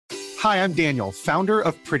Hi, I'm Daniel, founder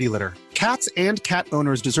of Pretty Litter. Cats and cat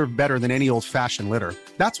owners deserve better than any old-fashioned litter.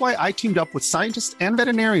 That's why I teamed up with scientists and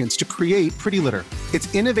veterinarians to create Pretty Litter.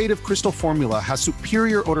 Its innovative crystal formula has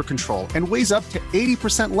superior odor control and weighs up to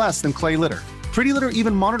 80% less than clay litter. Pretty Litter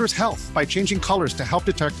even monitors health by changing colors to help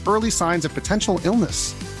detect early signs of potential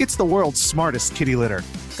illness. It's the world's smartest kitty litter.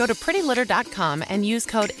 Go to prettylitter.com and use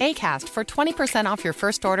code ACAST for 20% off your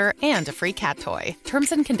first order and a free cat toy.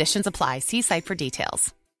 Terms and conditions apply. See site for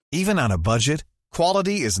details. Even on a budget,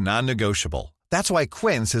 quality is non-negotiable. That's why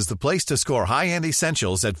Quince is the place to score high-end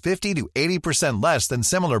essentials at 50 to 80% less than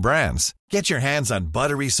similar brands. Get your hands on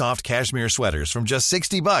buttery soft cashmere sweaters from just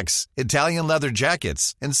 $60, Italian leather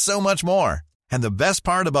jackets, and so much more. And the best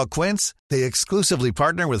part about Quince, they exclusively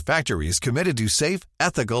partner with factories committed to safe,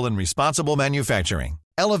 ethical, and responsible manufacturing.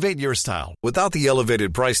 Elevate your style without the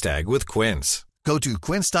elevated price tag with Quince. Go to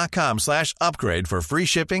quince.com/upgrade for free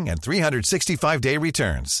shipping and 365-day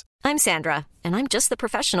returns. I'm Sandra, and I'm just the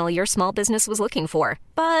professional your small business was looking for.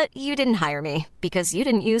 But you didn't hire me because you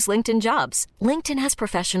didn't use LinkedIn Jobs. LinkedIn has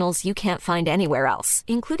professionals you can't find anywhere else,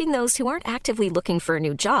 including those who aren't actively looking for a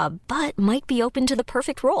new job, but might be open to the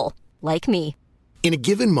perfect role, like me. In a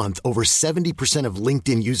given month, over 70% of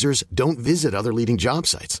LinkedIn users don't visit other leading job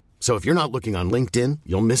sites. So if you're not looking on LinkedIn,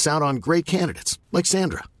 you'll miss out on great candidates like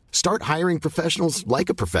Sandra. Start hiring professionals like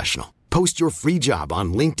a professional. Post your free job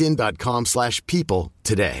on linkedin.com/people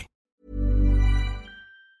today.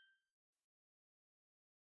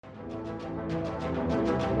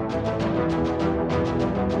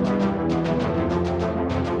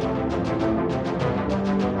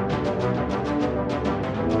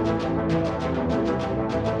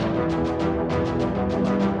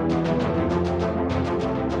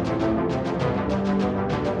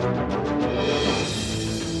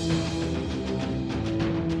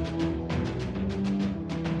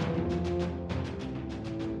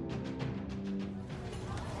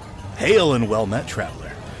 Hail and well met,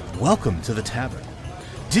 traveler. Welcome to the tavern.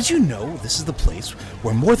 Did you know this is the place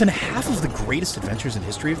where more than half of the greatest adventures in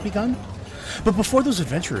history have begun? But before those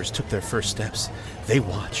adventurers took their first steps, they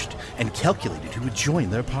watched and calculated who would join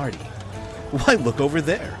their party. Why, look over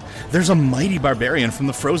there. There's a mighty barbarian from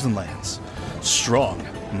the Frozen Lands. Strong,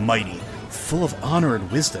 mighty, full of honor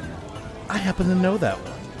and wisdom. I happen to know that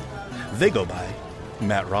one. They go by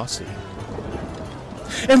Matt Rossi.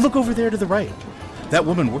 And look over there to the right. That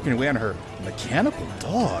woman working away on her mechanical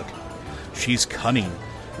dog. She's cunning,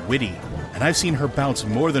 witty, and I've seen her bounce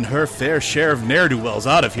more than her fair share of ne'er-do-wells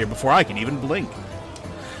out of here before I can even blink.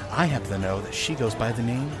 I happen to know that she goes by the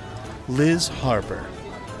name Liz Harper.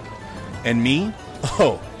 And me?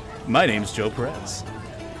 Oh, my name's Joe Perez.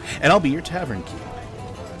 And I'll be your tavern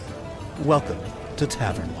keep. Welcome to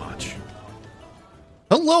Tavern Watch.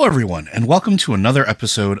 Hello, everyone, and welcome to another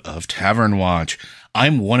episode of Tavern Watch.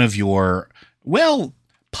 I'm one of your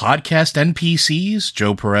podcast NPCs,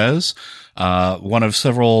 Joe Perez, one of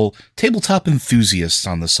several tabletop enthusiasts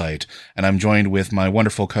on the site, and I'm joined with my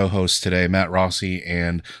wonderful co-hosts today, Matt Rossi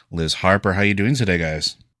and Liz Harper. How you doing today,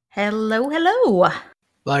 guys? Hello, hello.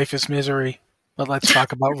 Life is misery, but let's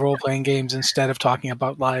talk about role-playing games instead of talking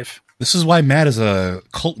about life. This is why Matt is a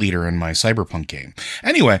cult leader in my cyberpunk game.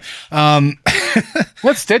 Anyway,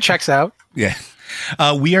 that checks out. Yeah.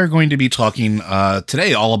 We are going to be talking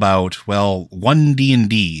today all about, One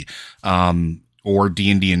D&D, or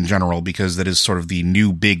D&D in general, because that is sort of the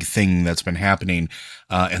new big thing that's been happening.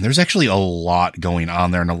 And there's actually a lot going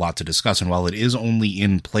on there and a lot to discuss. And while it is only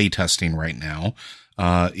in playtesting right now,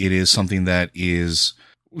 it is something that is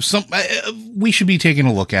we should be taking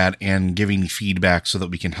a look at and giving feedback so that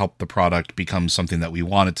we can help the product become something that we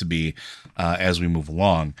want it to be as we move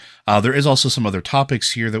along. There is also some other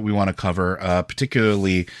topics here that we want to cover,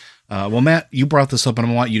 particularly, Matt, you brought this up and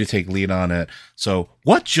I want you to take lead on it. So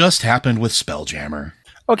what just happened with Spelljammer?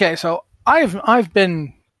 Okay, so I've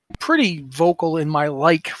been pretty vocal in my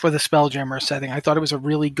like for the Spelljammer setting. I thought it was a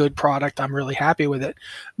really good product. I'm really happy with it.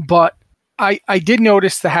 But I did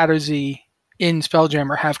notice the Hattersy in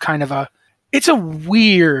Spelljammer have kind of it's a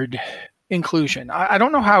weird inclusion. I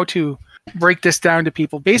don't know how to break this down to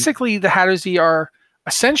people. Basically, the Hattersy are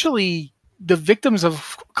essentially the victims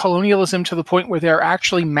of colonialism to the point where they're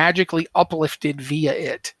actually magically uplifted via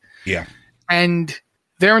it. Yeah. And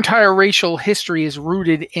their entire racial history is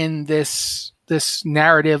rooted in this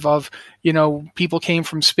narrative of, people came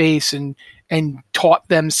from space and taught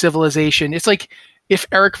them civilization. It's like if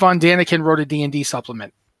Eric Von Daniken wrote a D&D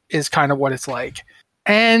supplement. Is kind of what it's like.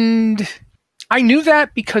 And I knew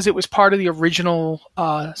that because it was part of the original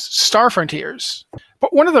Star Frontiers.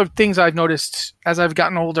 But one of the things I've noticed as I've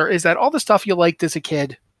gotten older is that all the stuff you liked as a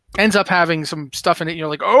kid ends up having some stuff in it. And you're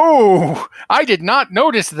like, oh, I did not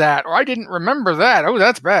notice that, or I didn't remember that. Oh,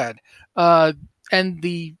 that's bad. And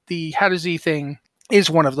the Hadozi thing is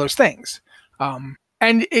one of those things. And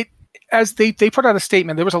it, as they put out a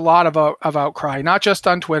statement, there was a lot of outcry, not just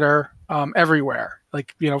on Twitter, everywhere.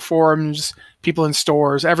 Like, forums, people in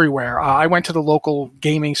stores, everywhere. I went to the local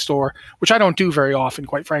gaming store, which I don't do very often,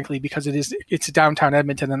 quite frankly, because it's downtown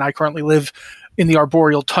Edmonton, and I currently live in the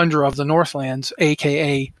arboreal tundra of the Northlands,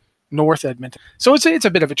 aka North Edmonton. So it's a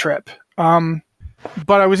bit of a trip. But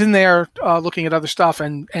I was in there looking at other stuff,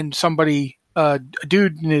 and somebody, a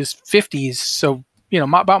dude in his 50s, so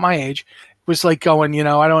about my age, was like going,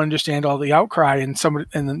 I don't understand all the outcry, and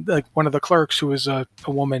then like one of the clerks, who was a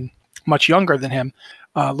woman much younger than him,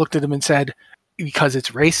 looked at him and said, because it's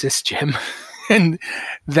racist, Jim. And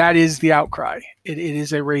that is the outcry. It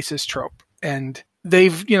is a racist trope. And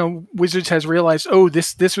they've, Wizards has realized,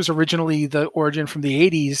 this was originally the origin from the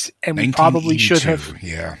 80s, and we probably should have,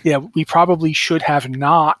 we probably should have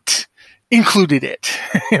not included it.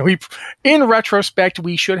 In retrospect,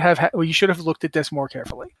 we should have looked at this more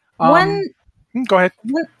carefully. Go ahead.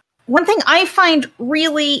 One thing I find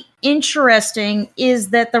really interesting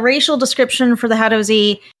is that the racial description for the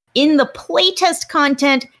Hadozi in the playtest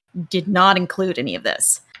content did not include any of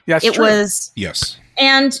this. Yes, it true. was yes,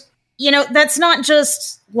 and that's not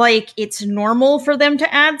just like it's normal for them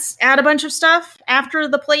to add a bunch of stuff after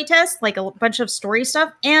the playtest, like a bunch of story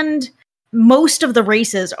stuff, and most of the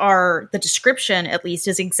races are, the description at least,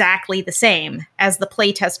 is exactly the same as the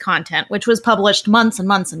playtest content, which was published months and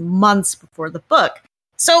months and months before the book.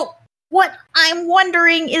 So what I'm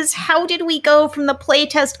wondering is, how did we go from the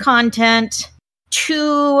playtest content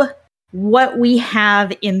to what we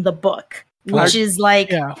have in the book? Which is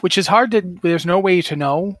like... Yeah, which is hard to... There's no way to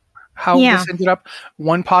know how this ended up.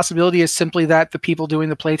 One possibility is simply that the people doing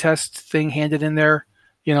the playtest thing handed in their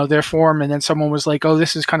form, and then someone was like, oh,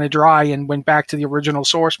 this is kind of dry, and went back to the original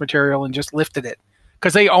source material and just lifted it.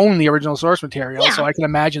 Because they own the original source material, so I can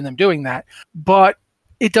imagine them doing that. But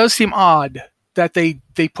it does seem odd that they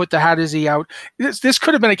put the Hadozi out. This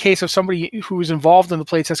could have been a case of somebody who was involved in the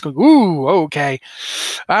playtest going, ooh, okay,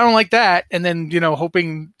 I don't like that. And then,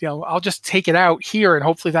 hoping, I'll just take it out here and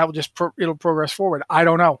hopefully that will just, it'll progress forward. I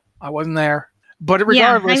don't know. I wasn't there. But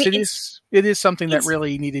regardless, it is something that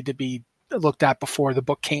really needed to be looked at before the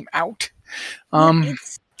book came out.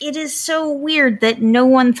 It is so weird that no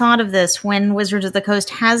one thought of this when Wizards of the Coast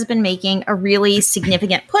has been making a really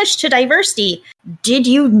significant push to diversity. Did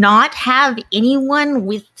you not have anyone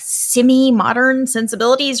with semi-modern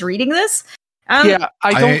sensibilities reading this? I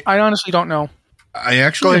honestly don't know.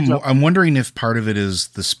 I'm wondering if part of it is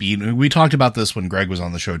the speed. We talked about this when Greg was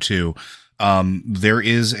on the show too. There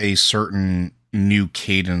is a certain new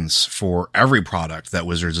cadence for every product that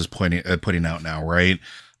Wizards is putting out now, right?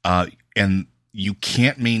 And you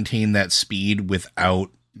can't maintain that speed without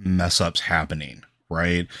mess ups happening,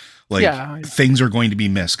 right? Like things are going to be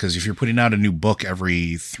missed, because if you're putting out a new book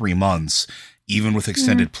every 3 months, even with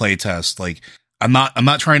extended playtest, like I'm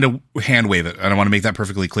not trying to hand wave it. I don't want to make that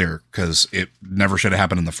perfectly clear, because it never should have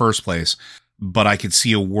happened in the first place. But I could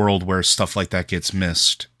see a world where stuff like that gets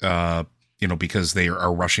missed, because they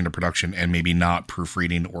are rushing to production and maybe not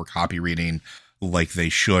proofreading or copy reading like they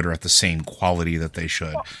should, or at the same quality that they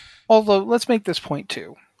should. Although, let's make this point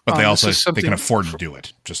too. But they also they can afford to do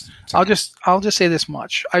it. I'll just say this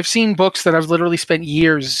much: I've seen books that I've literally spent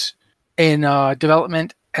years in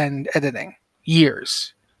development and editing,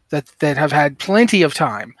 years that have had plenty of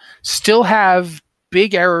time, still have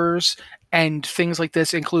big errors and things like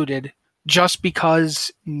this included, just because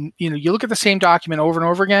you look at the same document over and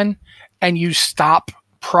over again, and you stop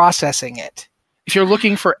processing it. If you're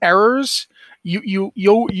looking for errors, you're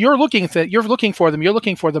looking for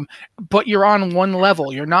them, but you're on one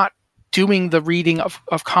level. You're not doing the reading of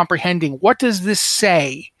comprehending what does this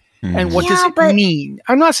say and what does it mean.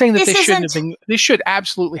 I'm not saying that they should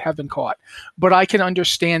absolutely have been caught, but I can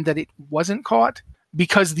understand that it wasn't caught,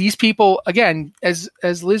 because these people, again, as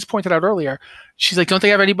Liz pointed out earlier, she's like, don't they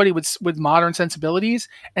have anybody with modern sensibilities?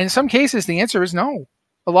 And in some cases, the answer is no.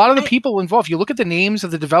 A lot of the people involved, you look at the names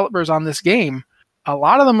of the developers on this game, a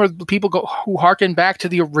lot of them are the people who harken back to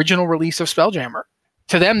the original release of Spelljammer.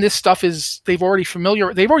 To them, this stuff is, they've already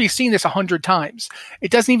seen this 100 times.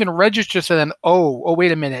 It doesn't even register to them, oh,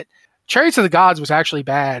 wait a minute. Chariots of the Gods was actually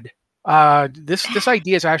bad. This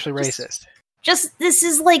idea is actually racist.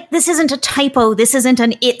 This isn't a typo. This isn't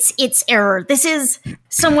an it's error. This is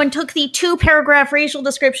someone took the 2-paragraph racial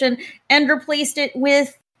description and replaced it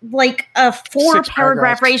with like a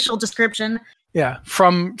 4-paragraph racial description Yeah,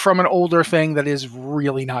 from an older thing that is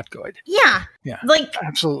really not good. Yeah. Yeah. Like,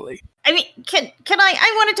 absolutely. I mean, can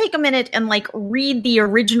I want to take a minute and like read the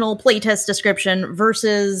original playtest description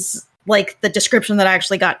versus like the description that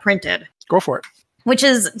actually got printed. Go for it. Which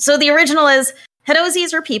is, so the original is,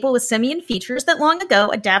 Hadozis are people with simian features that long ago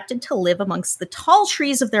adapted to live amongst the tall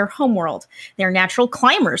trees of their homeworld. They are natural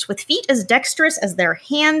climbers with feet as dexterous as their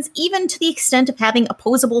hands, even to the extent of having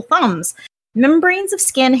opposable thumbs. Membranes of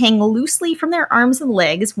skin hang loosely from their arms and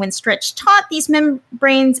legs. When stretched taut, these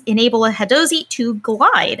membranes enable a Hadozi to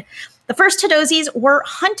glide. The first Hadozis were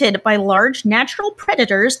hunted by large natural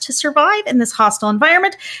predators. To survive in this hostile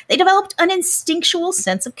environment, they developed an instinctual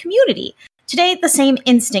sense of community. Today, the same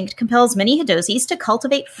instinct compels many Hadozis to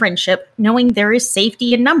cultivate friendship, knowing there is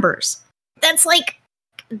safety in numbers. That's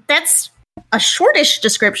a shortish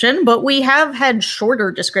description, but we have had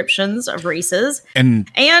shorter descriptions of races.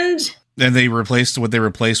 And they replaced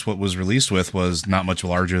what was released with was not much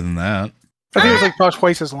larger than that. I think it was like about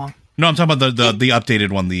twice as long. No, I'm talking about the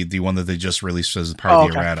updated one, the one that they just released as part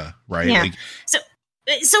of the errata, right? Yeah.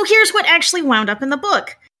 So here's what actually wound up in the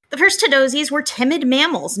book. The first Hadozis were timid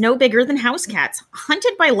mammals, no bigger than house cats.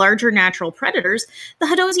 Hunted by larger natural predators, the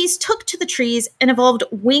Hadozis took to the trees and evolved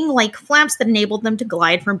wing-like flaps that enabled them to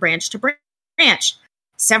glide from branch to branch.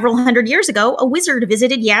 Several hundred years ago, a wizard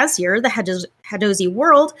visited Yazir, the Hadozi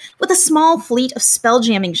world, with a small fleet of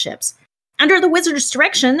spelljamming ships. Under the wizard's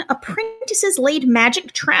direction, apprentices laid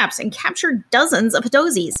magic traps and captured dozens of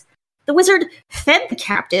Hadozis. The wizard fed the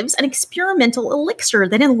captives an experimental elixir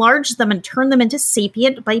that enlarged them and turned them into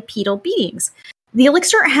sapient bipedal beings. The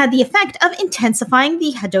elixir had the effect of intensifying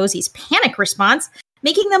the Hadozi's panic response,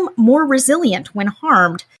 making them more resilient when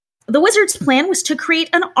harmed. The wizard's plan was to create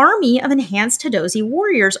an army of enhanced Hadozi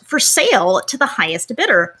warriors for sale to the highest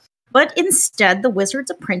bidder. But instead, the wizard's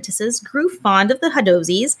apprentices grew fond of the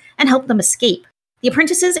Hadozis and helped them escape. The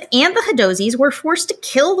apprentices and the Hadozis were forced to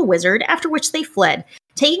kill the wizard, after which they fled,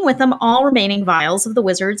 taking with them all remaining vials of the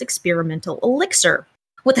wizard's experimental elixir.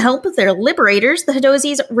 With the help of their liberators, the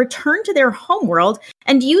Hadozis returned to their homeworld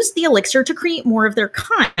and used the elixir to create more of their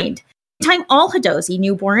kind. In time, all Hadozi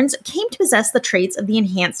newborns came to possess the traits of the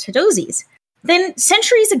enhanced Hadozis. Then,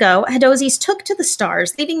 centuries ago, Hadozis took to the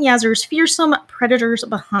stars, leaving Yazir's fearsome predators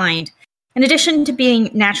behind. In addition to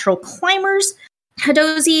being natural climbers,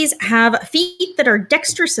 Hadozis have feet that are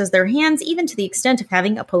dexterous as their hands, even to the extent of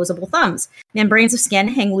having opposable thumbs. Membranes of skin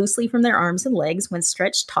hang loosely from their arms and legs. When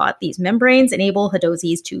stretched taut, these membranes enable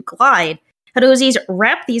Hadozis to glide. Hadozis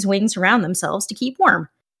wrap these wings around themselves to keep warm.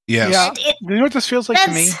 Yes. Yeah. You know what this feels like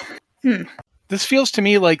to me? This feels to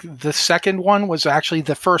me like the second one was actually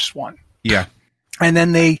the first one. Yeah. And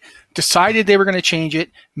then they decided they were going to change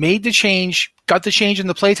it, made the change, got the change in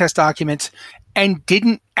the playtest documents, and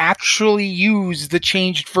didn't actually use the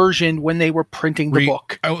changed version when they were printing the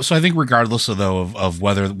book. So I think regardless of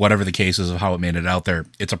whatever the case is of how it made it out there,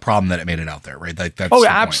 it's a problem that it made it out there, right? Like that's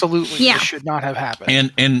absolutely. Yeah. This should not have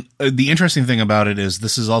happened. And the interesting thing about it is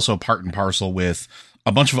this is also part and parcel with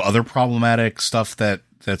a bunch of other problematic stuff that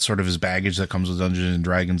sort of is baggage that comes with Dungeons and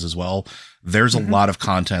Dragons as well. There's a lot of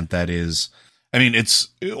content that is, I mean, it's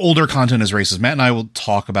older content is racist. Matt and I will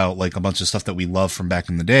talk about like a bunch of stuff that we love from back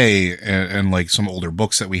in the day and like some older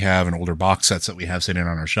books that we have and older box sets that we have sitting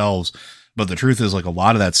on our shelves. But the truth is like a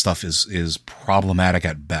lot of that stuff is problematic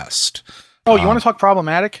at best. Oh, you want to talk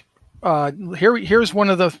problematic? Here's one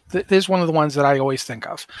of the ones that I always think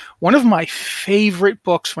of. One of my favorite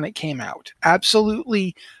books when it came out,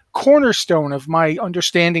 absolutely cornerstone of my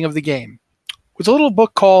understanding of the game, was a little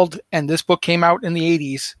book called, and this book came out in the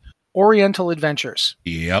 80s, Oriental Adventures.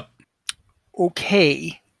 Yep.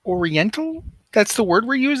 Okay. Oriental? That's the word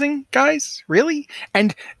we're using, guys? Really?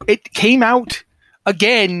 And it came out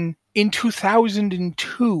again in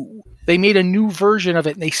 2002. They made a new version of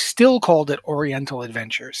it, and they still called it Oriental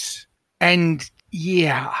Adventures. And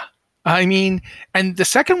yeah, I mean, and the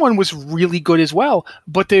second one was really good as well,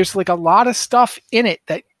 but there's like a lot of stuff in it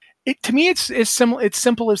that to me, it's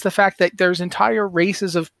simple as the fact that there's entire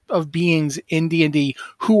races of beings in D&D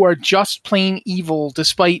who are just plain evil,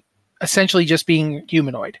 despite essentially just being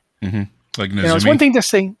humanoid. Mm-hmm. Like, it's one thing to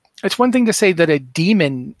say. It's one thing to say that a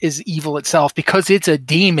demon is evil itself because it's a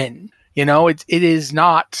demon. It is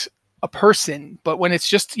not a person. But when it's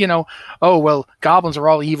just oh well, goblins are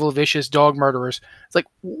all evil, vicious dog murderers. It's like,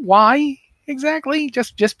 why? Exactly.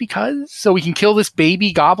 Just because? So we can kill this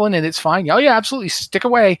baby goblin and it's fine. Oh yeah, absolutely. Stick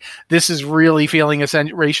away. This is really feeling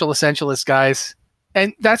racial essentialist, guys.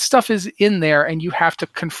 And that stuff is in there and you have to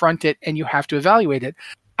confront it and you have to evaluate it.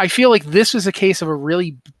 I feel like this was a case of a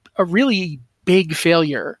really big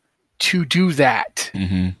failure to do that.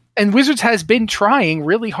 Mm-hmm. And Wizards has been trying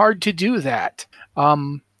really hard to do that.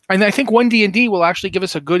 And I think One D&D will actually give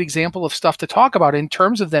us a good example of stuff to talk about in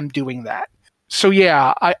terms of them doing that. So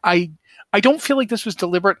yeah, I don't feel like this was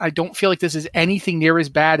deliberate. I don't feel like this is anything near as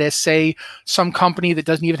bad as, say, some company that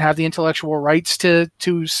doesn't even have the intellectual rights to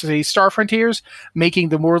say, Star Frontiers, making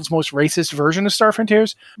the world's most racist version of Star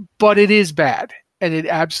Frontiers. But it is bad. And it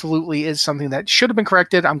absolutely is something that should have been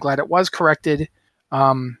corrected. I'm glad it was corrected.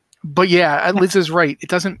 But yeah, Liz is right.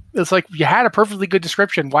 It's like you had a perfectly good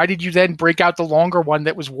description. Why did you then break out the longer one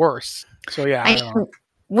that was worse? So yeah, I don't know.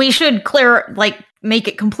 We should make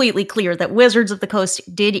it completely clear that Wizards of the Coast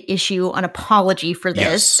did issue an apology for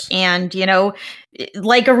this. Yes. And,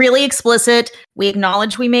 like a really explicit, we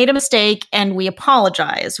acknowledge we made a mistake and we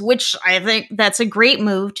apologize, which I think that's a great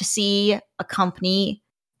move to see a company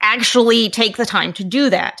actually take the time to do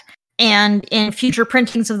that. And in future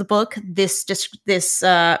printings of the book, this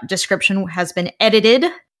description has been edited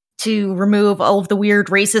to remove all of the weird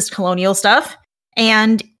racist colonial stuff.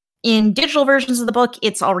 And in digital versions of the book,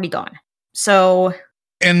 it's already gone. So,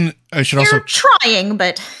 and I should also trying,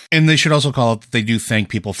 but and they should also call it. They do thank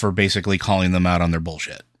people for basically calling them out on their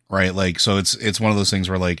bullshit, right? Like, so it's one of those things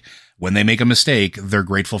where, like, when they make a mistake, they're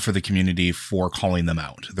grateful for the community for calling them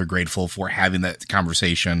out. They're grateful for having that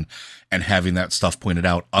conversation and having that stuff pointed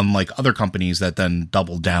out. Unlike other companies that then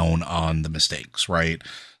double down on the mistakes, right?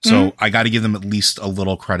 So I got to give them at least a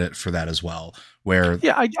little credit for that as well. Where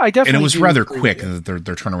I definitely, and it was rather quick their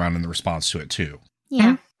turnaround in the response to it too.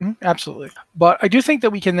 Yeah, absolutely. But I do think that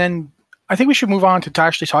we can then. I think we should move on to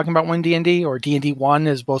actually talking about One D&D or D&D 1,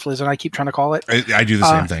 as both Liz and I keep trying to call it. I do the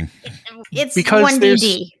same thing. It's because One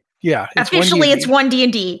D&D. Yeah, officially it's One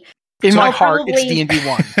D&D. In my heart, it's D&D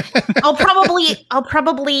 1. I'll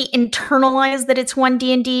probably internalize that it's One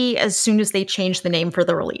D&D as soon as they change the name for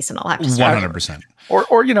the release, and I'll have to 100%.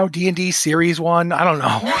 Or D&D Series 1. I don't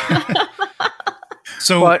know.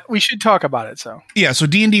 But we should talk about it. So yeah, so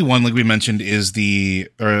D&D 1, like we mentioned, is the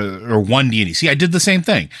or One D&D. See, I did the same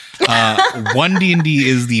thing. One D&D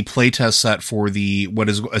is the playtest set for what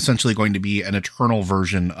is essentially going to be an eternal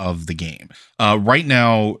version of the game. Right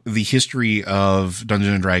now, the history of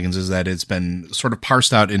Dungeons and Dragons is that it's been sort of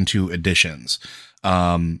parsed out into editions.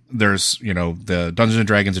 There's, the Dungeons and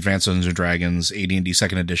Dragons, Advanced Dungeons and Dragons, AD&D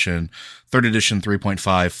 2nd edition, 3rd edition,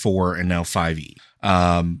 3.5, 4, and now 5e.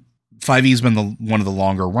 5e has been one of the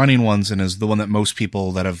longer running ones and is the one that most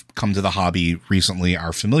people that have come to the hobby recently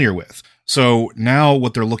are familiar with. So now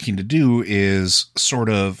what they're looking to do is sort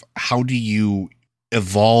of, how do you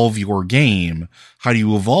evolve your game? How do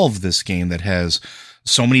you evolve this game that has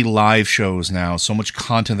so many live shows now, so much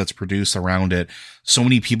content that's produced around it, so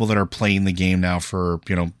many people that are playing the game now for,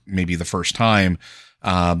 maybe the first time,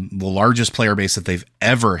 the largest player base that they've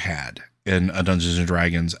ever had in a Dungeons and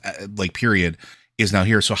Dragons, period, is now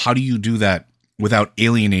here. So how do you do that without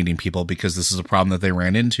alienating people? Because this is a problem that they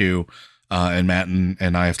ran into, and Matt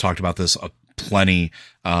and I have talked about this plenty,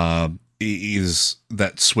 is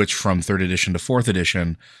that switch from 3rd edition to 4th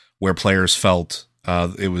edition, where players felt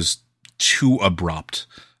it was too abrupt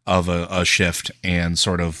of a shift and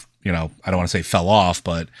sort of, I don't want to say fell off,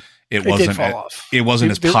 but it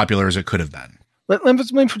wasn't as popular as it could have been. Let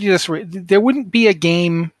me put you this way. There wouldn't be a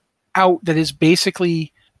game out that is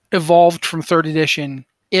basically evolved from 3rd edition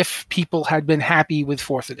if people had been happy with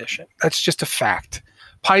 4th edition. That's just a fact.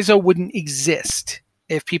 Paizo wouldn't exist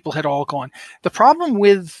if people had all gone. The problem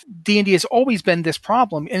with D&D has always been this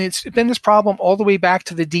problem, and it's been this problem all the way back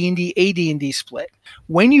to the D&D AD&D split.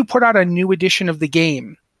 When you put out a new edition of the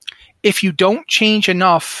game, if you don't change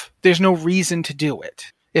enough, there's no reason to do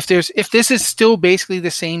it. If this is still basically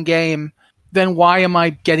the same game, then why am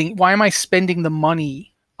I spending the money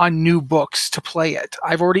on new books to play it?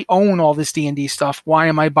 I've already owned all this D&D stuff. Why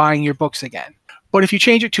am I buying your books again? But if you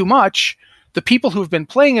change it too much, the people who've been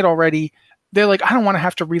playing it already, they're like, I don't want to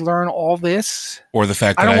have to relearn all this. Or the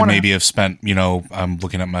fact that I maybe have spent, I'm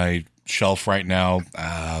looking at my shelf right now.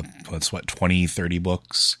 It's 20, 30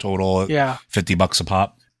 books total. Yeah. $50 a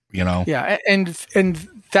pop, Yeah. And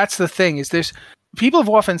that's the thing is people have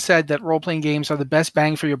often said that role-playing games are the best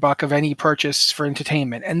bang for your buck of any purchase for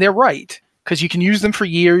entertainment. And they're right. Because you can use them for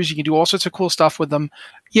years, you can do all sorts of cool stuff with them.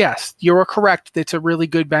 Yes, you're correct. It's a really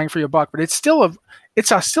good bang for your buck, but it's still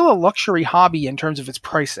a luxury hobby in terms of its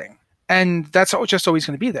pricing, and that's just always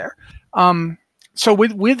going to be there. So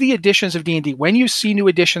with the editions of D&D, when you see new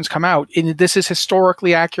editions come out, and this is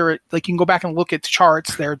historically accurate, like you can go back and look at the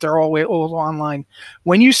charts. They're all online.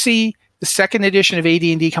 When you see the 2nd edition of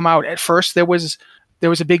AD&D come out, at first there was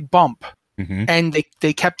a big bump. Mm-hmm. And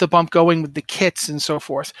they kept the bump going with the kits and so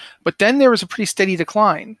forth. But then there was a pretty steady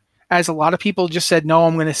decline. as a lot of people just said, no,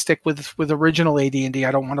 I'm going to stick with original AD&D.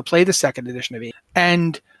 I don't want to play the second edition of it.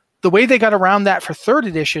 And the way they got around that for third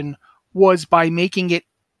edition was by making it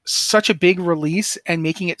such a big release and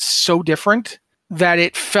making it so different that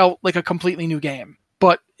it felt like a completely new game.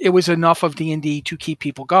 But it was enough of D&D to keep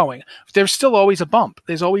people going. There's still always a bump.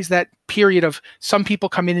 There's always that period of some people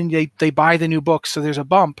come in and they buy the new books, so there's a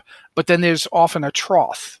bump. But then there's often a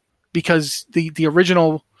trough because the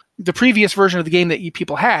previous version of the game that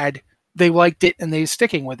people had, they liked it and they're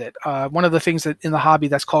sticking with it. One of the things that in the hobby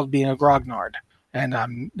that's called being a grognard. And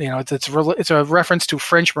it's a reference to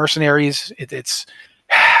French mercenaries. This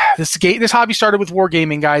hobby started with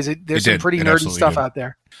wargaming, guys. There's some pretty nerdy stuff out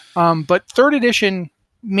there. But third edition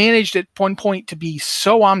managed at one point to be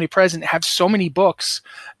so omnipresent, have so many books,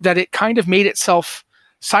 that it kind of made itself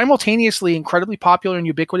simultaneously incredibly popular and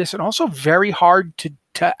ubiquitous, and also very hard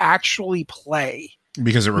to actually play.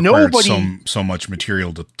 Because it required so much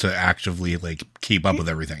material to actively keep up with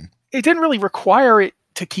everything. It didn't really require it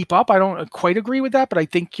to keep up. I don't quite agree with that, but I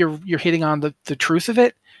think you're hitting on the truth of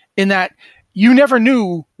it, in that you never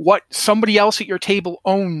knew what somebody else at your table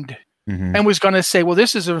owned and was going to say, well,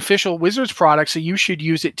 this is an official Wizards product, so you should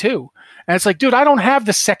use it too. And it's like, dude, I don't have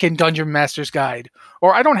the second Dungeon Master's Guide,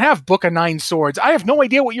 or I don't have Book of Nine Swords. I have no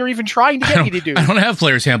idea what you're even trying to get me to do. I don't have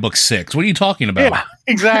Player's Handbook 6. What are you talking about? Yeah,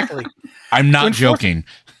 exactly. I'm not joking.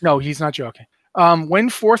 No, he's not joking. When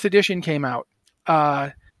 4th edition came out,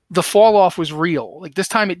 the fall off was real. Like, this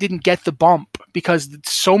time it didn't get the bump because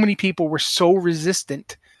so many people were so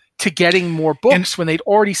resistant to getting more books when they'd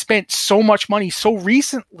already spent so much money so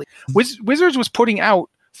recently. Wizards was putting out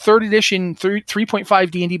 3rd edition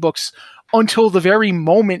 3.5 D&D books until the very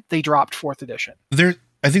moment they dropped 4th edition.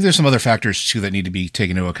 I think there's some other factors too that need to be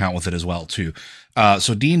taken into account with it as well too.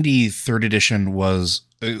 So D&D 3rd edition was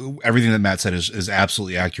everything that Matt said is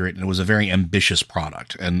absolutely accurate, and it was a very ambitious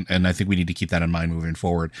product, and I think we need to keep that in mind moving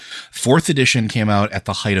forward. 4th edition came out at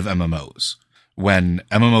the height of MMOs. When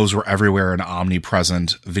MMOs were everywhere and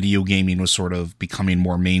omnipresent, video gaming was sort of becoming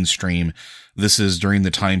more mainstream. This is during the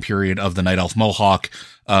time period of the Night Elf Mohawk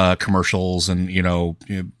commercials, and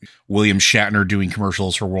William Shatner doing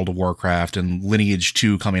commercials for World of Warcraft, and Lineage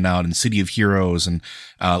 2 coming out, and City of Heroes, and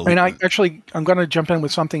I'm going to jump in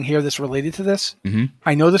with something here that's related to this. Mm-hmm.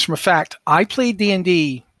 I know this from a fact. I played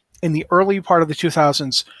D&D in the early part of the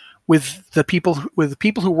 2000s with the people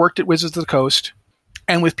who worked at Wizards of the Coast,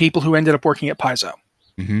 and with people who ended up working at Paizo.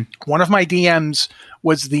 Mm-hmm. One of my DMs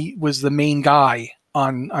was the main guy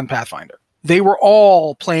on Pathfinder. They were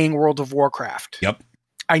all playing World of Warcraft. Yep.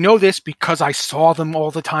 I know this because I saw them all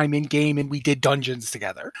the time in game, and we did dungeons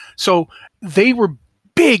together. So they were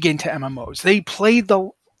big into MMOs. They played the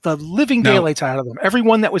living daylights out of them, every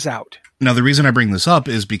one that was out. Now, the reason I bring this up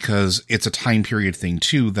is because it's a time period thing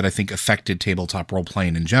too that I think affected tabletop role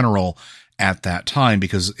playing in general at that time,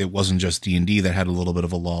 because it wasn't just D&D that had a little bit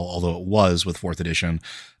of a lull, although it was with 4th edition.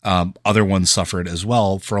 Other ones suffered as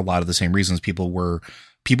well for a lot of the same reasons. People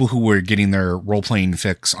who were getting their role-playing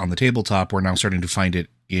fix on the tabletop were now starting to find it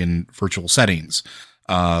in virtual settings,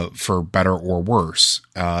 for better or worse.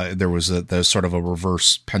 There was the sort of a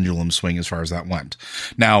reverse pendulum swing as far as that went.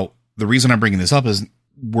 Now, the reason I'm bringing this up is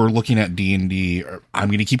we're looking at D&D, or I'm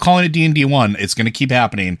going to keep calling it D&D 1. It's going to keep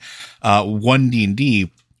happening. 1 D&D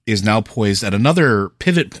is now poised at another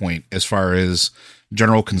pivot point as far as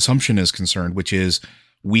general consumption is concerned, which is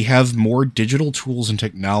we have more digital tools and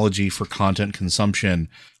technology for content consumption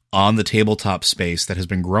on the tabletop space that has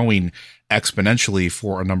been growing exponentially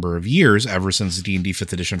for a number of years, ever since D&D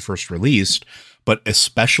 5th edition first released, but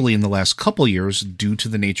especially in the last couple years due to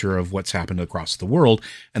the nature of what's happened across the world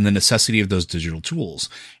and the necessity of those digital tools.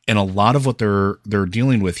 And a lot of what they're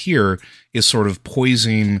dealing with here is sort of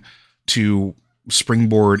poising to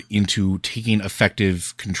springboard into taking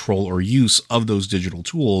effective control or use of those digital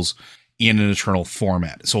tools in an eternal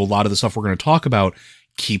format. So a lot of the stuff we're going to talk about,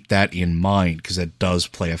 keep that in mind, because that does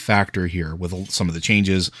play a factor here with some of the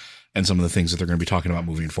changes and some of the things that they're going to be talking about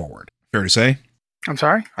moving forward. Fair to say? I'm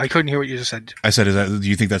sorry? I couldn't hear what you just said. I said, do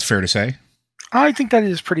you think that's fair to say? I think that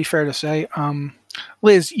is pretty fair to say.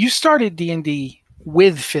 Liz, you started D&D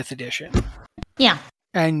with 5th edition. Yeah.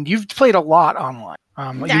 And you've played a lot online.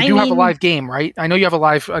 You have a live game, right? I know you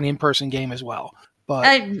have an in-person game as well.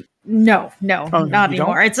 But no, not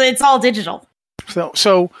anymore. It's all digital.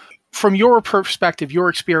 So from your perspective, your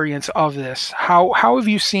experience of this, how have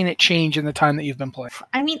you seen it change in the time that you've been playing?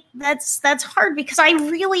 I mean, that's hard because I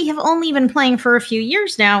really have only been playing for a few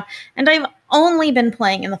years now, and I've only been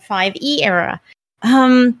playing in the 5e era.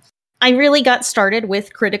 I really got started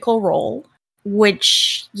with Critical Role,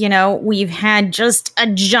 which, we've had just a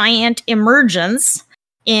giant emergence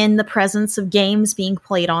in the presence of games being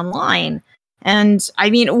played online. And I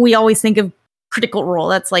mean, we always think of Critical Role.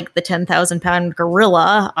 That's like the 10,000-pound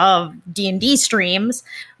gorilla of D&D streams.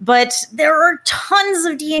 But there are tons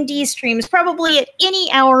of D&D streams. Probably at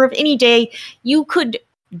any hour of any day, you could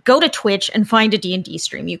go to Twitch and find a D&D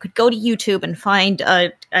stream. You could go to YouTube and find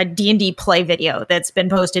a D&D play video that's been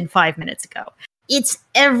posted 5 minutes ago. It's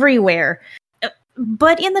everywhere.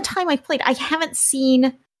 But in the time I've played, I haven't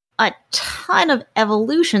seen a ton of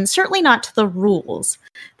evolution, certainly not to the rules.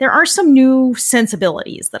 There are some new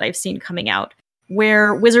sensibilities that I've seen coming out,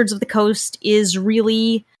 where Wizards of the Coast is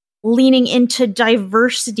really leaning into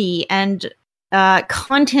diversity and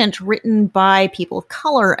content written by people of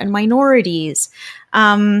color and minorities.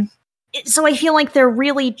 So I feel like they're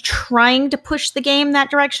really trying to push the game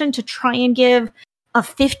that direction to try and give a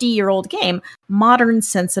 50-year-old game modern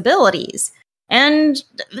sensibilities. And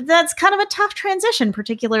that's kind of a tough transition,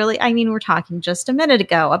 particularly, I mean, we're talking just a minute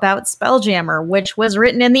ago about Spelljammer, which was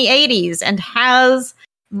written in the 80s and has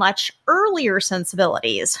much earlier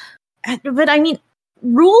sensibilities. But I mean,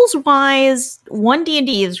 rules-wise, One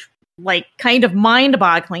D&D is like kind of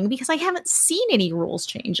mind-boggling because I haven't seen any rules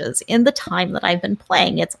changes in the time that I've been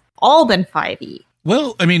playing. It's all been 5e.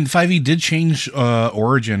 Well, I mean, 5e did change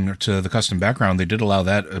Origin to the custom background. They did allow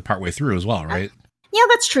that partway through as well, right? Yeah,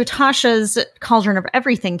 that's true. Tasha's Cauldron of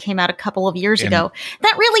Everything came out a couple of years ago.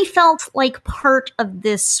 That really felt like part of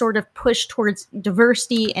this sort of push towards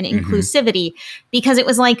diversity and inclusivity, because it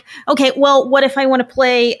was like, okay, well, what if I want to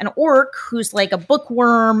play an orc who's like a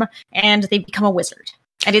bookworm and they become a wizard?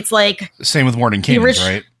 And it's like... Same with Mordenkainen's,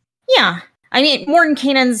 right? Yeah. I mean,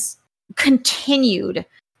 Mordenkainen's continued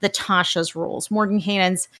the Tasha's rules.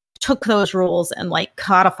 Mordenkainen's took those rules and like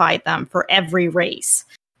codified them for every race.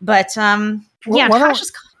 But, yeah,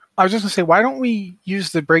 Tasha's... I was just going to say, why don't we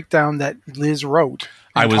use the breakdown that Liz wrote?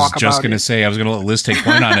 I was just going to say, I was going to let Liz take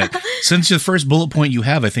point on it. Since the first bullet point you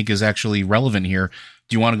have, I think, is actually relevant here.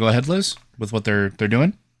 Do you want to go ahead, Liz, with what they're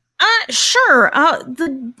doing? Sure.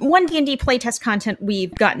 The One D&D playtest content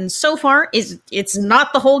we've gotten so far it's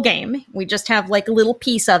not the whole game. We just have like a little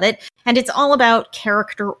piece of it, and it's all about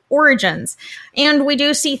character origins. And we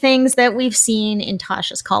do see things that we've seen in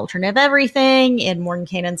Tasha's Cauldron of Everything, in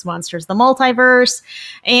Mordenkainen's Monsters of the Multiverse,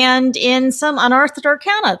 and in some Unearthed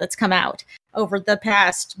Arcana that's come out over the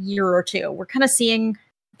past year or two. We're kind of seeing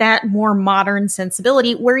that more modern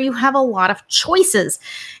sensibility where you have a lot of choices.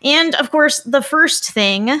 And of course, the first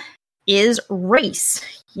thing is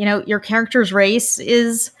race. You know, your character's race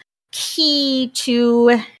is key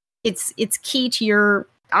to it's key to your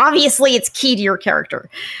character.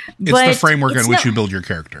 It's the framework in which you build your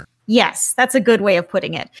character. Yes, that's a good way of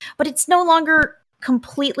putting it. But it's no longer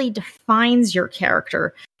completely defines your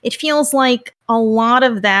character. It feels like a lot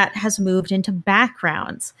of that has moved into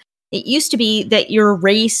backgrounds. It used to be that your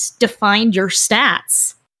race defined your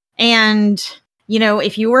stats. And, you know,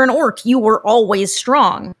 if you were an orc, you were always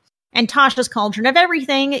strong. And Tasha's Cauldron of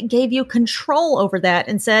Everything gave you control over that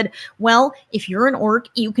and said, well, if you're an orc,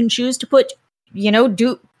 you can choose to put,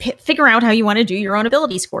 figure out how you want to do your own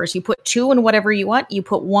ability scores. You put 2 in whatever you want, you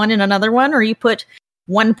put 1 in another one, or you put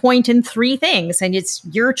 1 point in 3 things, and it's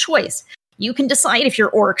your choice. You can decide if your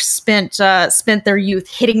orcs spent their youth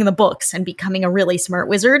hitting the books and becoming a really smart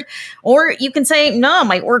wizard, or you can say, no,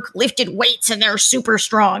 my orc lifted weights and they're super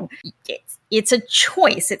strong. It's a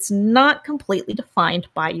choice. It's not completely defined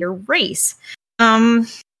by your race.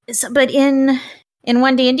 But in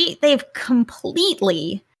One D&D, they've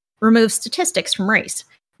completely removed statistics from race.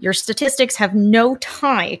 Your statistics have no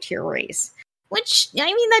tie to your race, which, I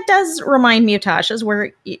mean, that does remind me of Tasha's,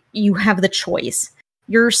 where you have the choice.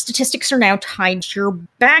 Your statistics are now tied to your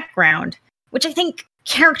background, which I think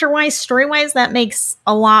character-wise, story-wise, that makes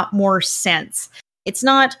a lot more sense. It's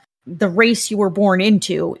not the race you were born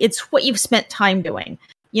into, it's what you've spent time doing.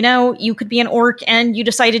 You know, you could be an orc and you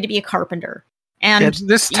decided to be a carpenter. And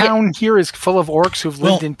this town here is full of orcs who've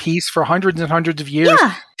lived in peace for hundreds and hundreds of years,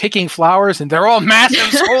 picking flowers, and they're all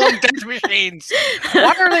massive rolling death machines.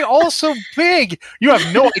 Why are they all so big? You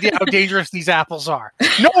have no idea how dangerous these apples are.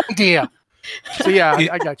 No idea. So yeah,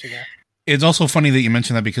 I got you there. It's also funny that you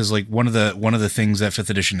mentioned that, because like one of the things that 5th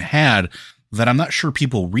edition had that I'm not sure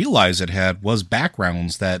people realize it had was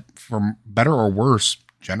backgrounds that, for better or worse,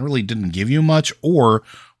 generally didn't give you much or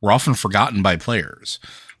were often forgotten by players.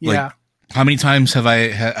 Like, how many times have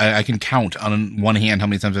I can count on one hand how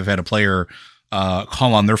many times I've had a player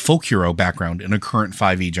call on their folk hero background in a current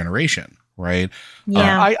 5e generation. Right.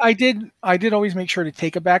 Yeah. I did always make sure to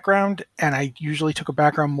take a background, and I usually took a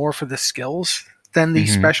background more for the skills than the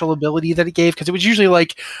special ability that it gave. Cause it was usually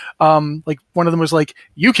like one of them was like,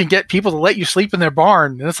 you can get people to let you sleep in their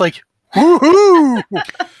barn. And it's like, Woohoo!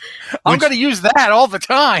 I'm going to use that all the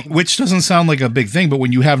time. Which doesn't sound like a big thing, but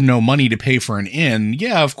when you have no money to pay for an inn,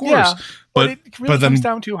 yeah, of course. Yeah, but it really then, comes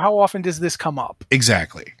down to how often does this come up?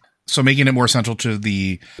 Exactly. So making it more central to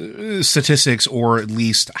the statistics, or at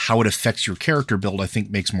least how it affects your character build, I think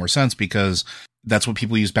makes more sense, because that's what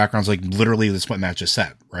people use backgrounds, like literally that's what Matt just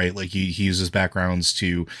said, right? Like he uses backgrounds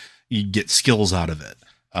to get skills out of it.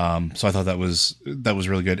 So I thought that was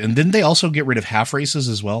really good. And didn't they also get rid of half races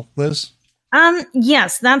as well, Liz?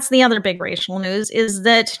 Yes, that's the other big racial news, is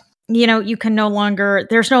that, you can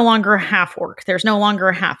there's no longer a half orc. There's no longer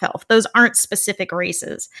a half elf. Those aren't specific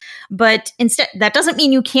races. But instead, that doesn't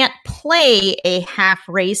mean you can't play a half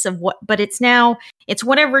race but it's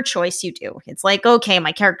whatever choice you do. It's like, okay,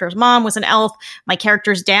 my character's mom was an elf. My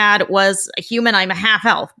character's dad was a human. I'm a half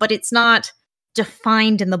elf, but it's not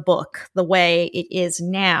defined in the book the way it is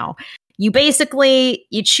now. You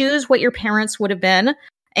choose what your parents would have been.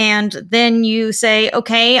 And then you say,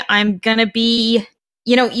 okay, I'm going to be,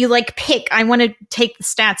 you pick, I want to take the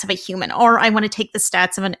stats of a human, or I want to take the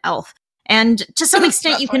stats of an elf. And to some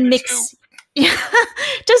extent you can mix, to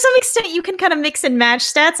some extent you can kind of mix and match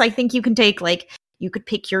stats. I think you can take you could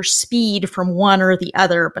pick your speed from one or the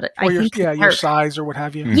other, but I think your size or what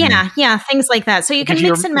have you. Yeah, things like that. So you can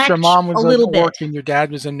mix and match. If your mom was a little bit, and your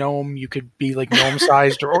dad was a gnome, you could be like gnome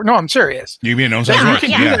sized, or no, I'm serious. You can be a gnome sized. You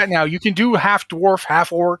can do that now. You can do half dwarf,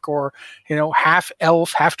 half orc, or half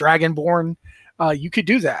elf, half dragonborn. You could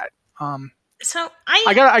do that. So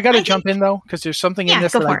I gotta jump in though, because there's something in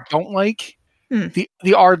this that I don't like. The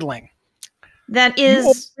Ardling. That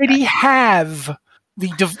is, you already have the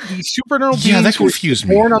supernatural beings that confused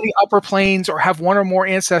me. Born on the upper planes or have one or more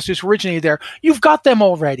ancestors who originated there. You've got them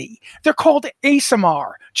already. They're called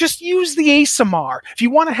Asimar. Just use the Asimar. If you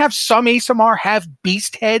want to have some Asimar have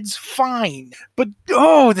beast heads, fine. But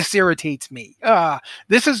this irritates me.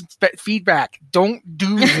 This is feedback. Don't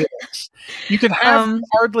do this. You can have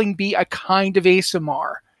Ardling be a kind of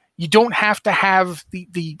Asimar. You don't have to have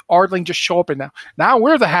the Ardling just show up and now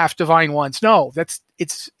we're the half divine ones. No,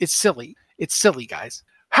 it's silly. It's silly, guys.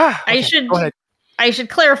 Okay, I should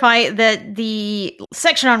clarify that the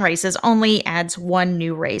section on races only adds one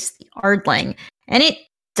new race, the Ardling, and it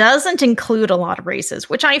doesn't include a lot of races,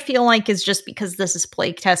 which I feel like is just because this is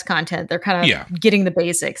playtest content. They're kind of getting the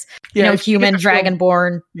basics. Human,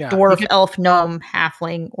 dragonborn, dwarf, elf, gnome,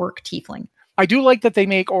 halfling, orc, tiefling. I do like that they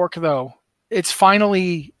make orc, though. It's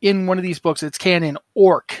finally in one of these books. It's canon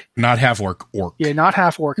orc. Not half orc, orc. Yeah, not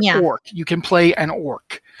half orc, orc. You can play an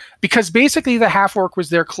orc. Because basically the half orc was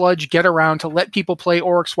their kludge get around to let people play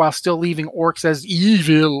orcs while still leaving orcs as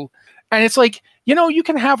evil. And it's like, you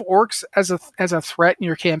can have orcs as a threat in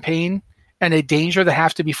your campaign and a danger that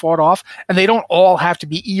have to be fought off. And they don't all have to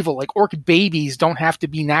be evil. Like orc babies don't have to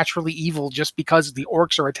be naturally evil just because the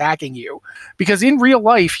orcs are attacking you. Because in real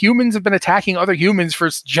life, humans have been attacking other humans for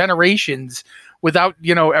generations without,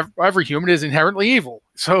 every human is inherently evil.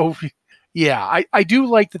 So, yeah, I do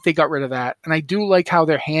like that they got rid of that. And I do like how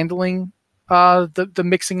they're handling the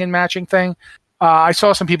mixing and matching thing. I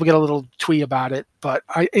saw some people get a little twee about it, but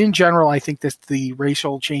in general, I think that the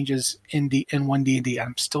racial changes in One D&D,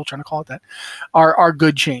 I'm still trying to call it that, are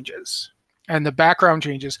good changes. And the background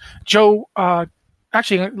changes. Joe,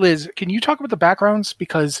 actually, Liz, can you talk about the backgrounds?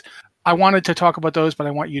 Because I wanted to talk about those, but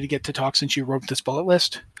I want you to get to talk since you wrote this bullet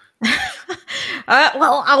list.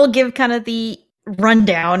 Well, I'll give kind of the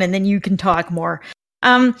rundown and then you can talk more.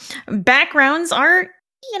 Backgrounds are,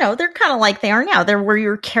 they're kind of like they are now. They're where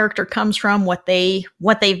your character comes from, what they've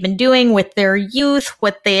been doing with their youth,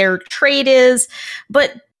 what their trait is.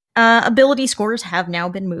 But ability scores have now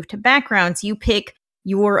been moved to backgrounds. You pick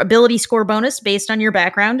your ability score bonus based on your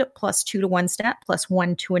background, +2 to one stat,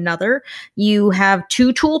 +1 to another. You have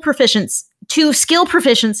 2 skill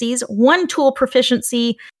proficiencies, 1 tool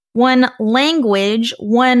proficiency, 1 language,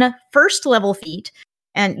 1 first level feat.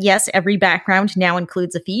 And yes, every background now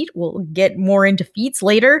includes a feat. We'll get more into feats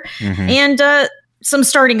later. Mm-hmm. And some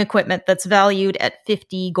starting equipment that's valued at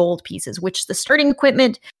 50 gold pieces, which the starting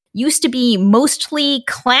equipment used to be mostly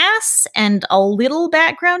class and a little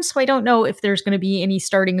background. So I don't know if there's going to be any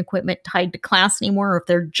starting equipment tied to class anymore, or if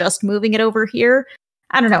they're just moving it over here.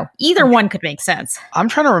 I don't know. Either one could make sense. I'm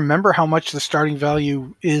trying to remember how much the starting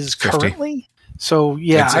value is 50. Currently. So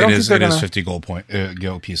yeah, it is 50 gold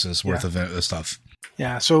pieces worth of stuff.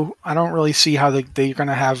 Yeah, so I don't really see how they're going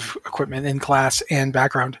to have equipment in class and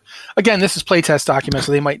background. Again, this is playtest document,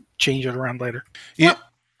 so they might change it around later. Well,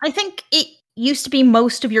 I think it used to be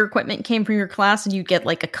most of your equipment came from your class, and you'd get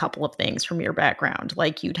like a couple of things from your background.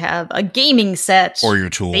 Like you'd have a gaming set. Or your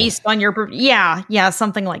tool. Based on your... Yeah,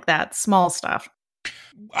 something like that. Small stuff.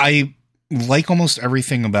 I like almost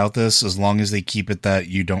everything about this, as long as they keep it that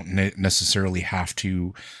you don't necessarily have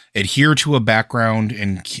to adhere to a background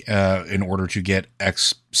in order to get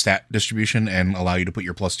X stat distribution and allow you to put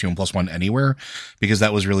your +2 and +1 anywhere, because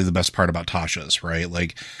that was really the best part about Tasha's, right?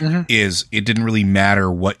 Like, is it didn't really matter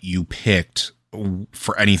what you picked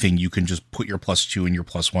for anything. You can just put your +2 and your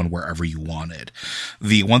 +1 wherever you wanted.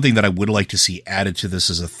 The one thing that I would like to see added to this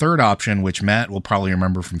as a third option, which Matt will probably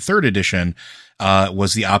remember from 3rd edition,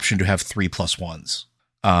 was the option to have 3 +1s.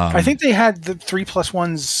 I think they had the 3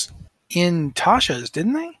 +1s in Tasha's,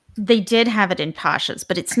 didn't they? They did have it in Tasha's,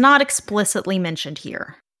 but it's not explicitly mentioned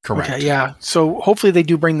here. Correct. Okay, yeah. So hopefully they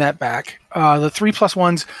do bring that back. The 3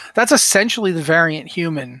 +1s, that's essentially the variant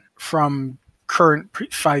human from current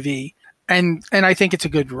 5e. And I think it's a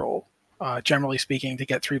good rule, generally speaking, to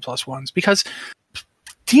get 3 +1s, because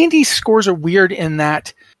D&D scores are weird in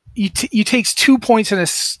that you takes 2 points in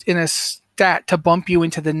a stat to bump you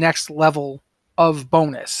into the next level of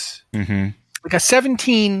bonus. Mm-hmm. Like a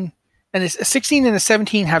 17 and a 16 and a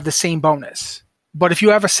 17 have the same bonus. But if you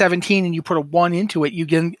have a 17 and you put a 1 into it,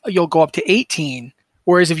 you'll go up to 18.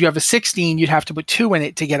 Whereas if you have a 16, you'd have to put 2 in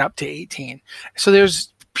it to get up to 18. So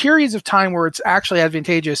there's periods of time where it's actually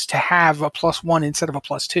advantageous to have a +1 instead of a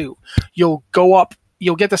 +2. You'll go up,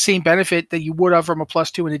 you'll get the same benefit that you would have from a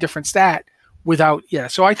 +2 in a different stat without,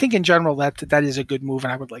 So I think in general that is a good move,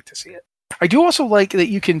 and I would like to see it. I do also like that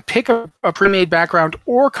you can pick a pre-made background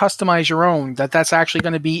or customize your own, that's actually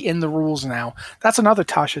going to be in the rules now. That's another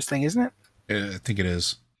Tasha's thing, isn't it? I think it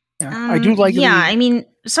is. Yeah, I do like it. Yeah, I mean,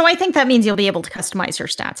 so I think that means you'll be able to customize your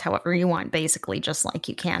stats however you want, basically, just like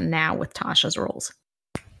you can now with Tasha's rules.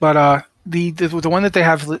 But the one that they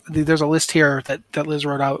have, there's a list here that Liz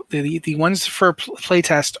wrote out. The ones for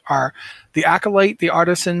playtest are the Acolyte, the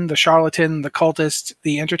Artisan, the Charlatan, the Cultist,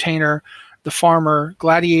 the Entertainer, the Farmer,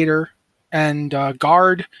 Gladiator, and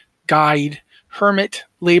Guard, Guide, Hermit,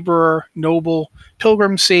 Laborer, Noble,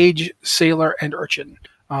 Pilgrim, Sage, Sailor, and Urchin.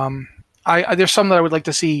 There's some that I would like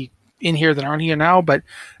to see in here that aren't here now, but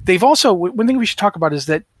they've also, one thing we should talk about is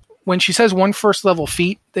that when she says 1 first level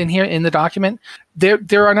feat in here in the document,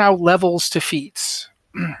 there are now levels to feats.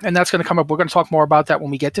 And that's going to come up. We're going to talk more about that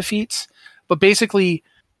when we get to feats. But basically,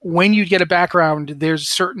 when you get a background, there's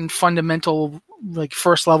certain fundamental like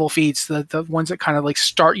first level feats, the ones that kind of like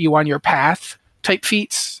start you on your path type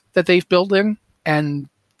feats that they've built in. And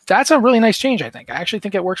that's a really nice change, I think. I actually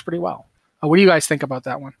think it works pretty well. What do you guys think about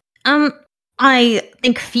that one? I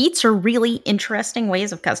think feats are really interesting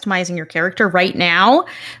ways of customizing your character right now,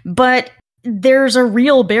 but there's a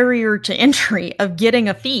real barrier to entry of getting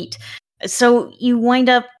a feat. So you wind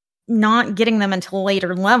up not getting them until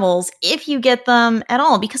later levels, if you get them at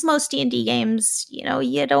all, because most D&D games,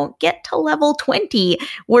 you don't get to level 20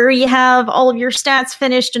 where you have all of your stats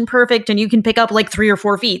finished and perfect and you can pick up like 3 or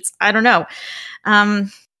 4 feats. I don't know.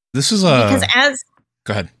 This is because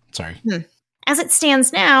Go ahead. Sorry. As it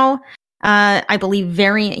stands now, I believe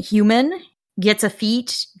Variant Human gets a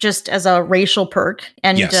feat just as a racial perk,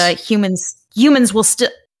 and yes. Humans will still,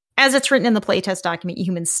 as it's written in the playtest document,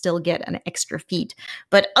 humans still get an extra feat.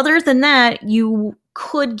 But other than that, you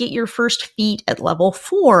could get your first feat at level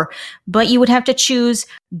 4, but you would have to choose,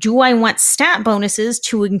 do I want stat bonuses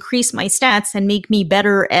to increase my stats and make me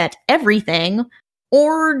better at everything?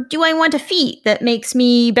 Or do I want a feat that makes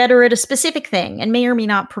me better at a specific thing and may or may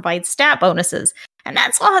not provide stat bonuses? And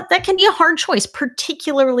that can be a hard choice,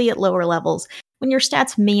 particularly at lower levels when your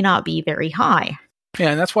stats may not be very high.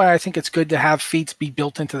 Yeah, and that's why I think it's good to have feats be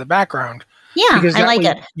built into the background. Yeah, because I like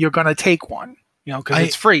it. You're going to take one, because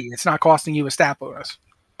it's free. It's not costing you a stat bonus.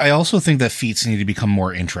 I also think that feats need to become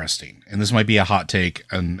more interesting. And this might be a hot take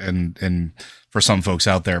and for some folks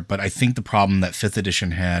out there, but I think the problem that 5th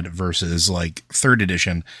edition had versus like 3rd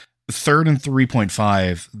edition, 3rd and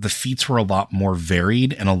 3.5, the feats were a lot more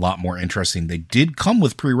varied and a lot more interesting. They did come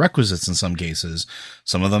with prerequisites in some cases.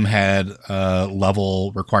 Some of them had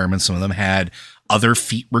level requirements. Some of them had other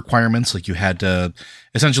feat requirements. Like you had to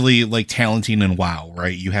essentially like talenting in WoW,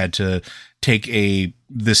 right? You had to take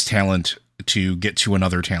this talent to get to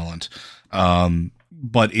another talent.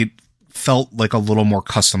 But it felt like a little more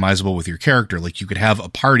customizable with your character. Like you could have a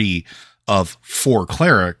party of 4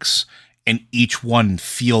 clerics and each one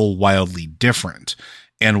feel wildly different.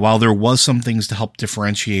 And while there was some things to help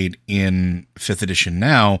differentiate in 5th edition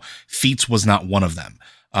now, feats was not one of them.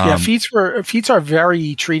 Feats are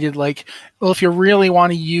very treated like, well, if you really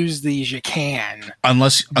want to use these, you can.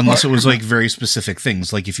 Unless it was like very specific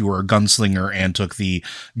things, like if you were a gunslinger and took the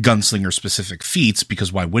gunslinger specific feats,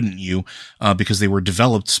 because why wouldn't you? Because they were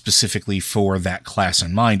developed specifically for that class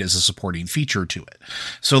in mind as a supporting feature to it.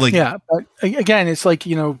 So like, yeah, but again, it's like,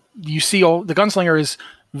 you see all the gunslinger is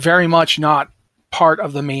very much not part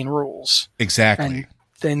of the main rules. Exactly. And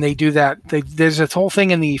then they do that. There's a whole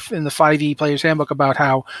thing in the 5e Player's Handbook about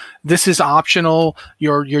how this is optional.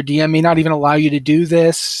 Your DM may not even allow you to do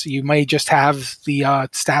this. You may just have the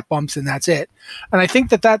stat bumps and that's it. And I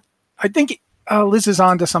think Liz is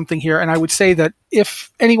on to something here. And I would say that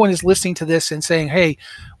if anyone is listening to this and saying, hey,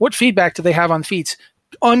 what feedback do they have on feats?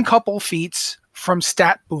 Uncouple feats from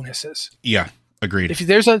stat bonuses. Yeah, agreed. If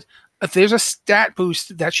there's a stat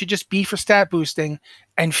boost, that should just be for stat boosting,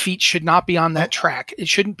 and feats should not be on that track. It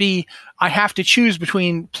shouldn't be, I have to choose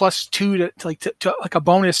between +2 to like a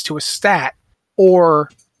bonus to a stat or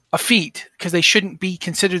a feat, because they shouldn't be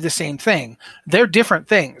considered the same thing. They're different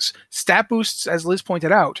things. Stat boosts, as Liz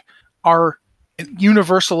pointed out, are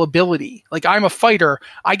universal ability. Like, I'm a fighter,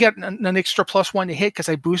 I get an extra +1 to hit because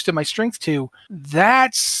I boosted my strength 2.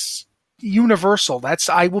 That's universal.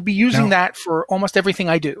 I will be using that for almost everything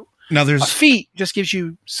I do. Now, a feat just gives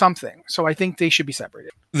you something. So I think they should be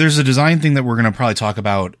separated. There's a design thing that we're going to probably talk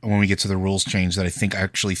about when we get to the rules change that I think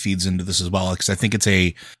actually feeds into this as well, because I think it's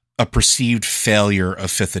a perceived failure of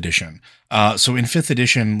 5th edition. So in 5th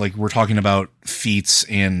edition, like, we're talking about feats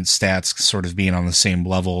and stats sort of being on the same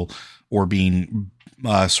level or being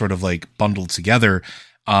sort of like bundled together.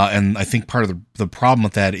 And I think part of the problem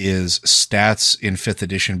with that is stats in 5th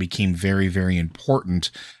edition became very, very important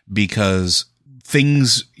because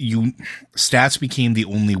stats became the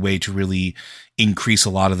only way to really increase a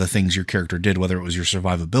lot of the things your character did, whether it was your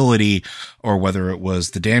survivability or whether it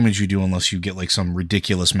was the damage you do, unless you get like some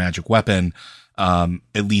ridiculous magic weapon,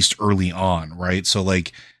 at least early on. Right. So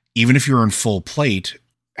like, even if you're in full plate,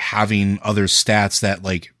 having other stats that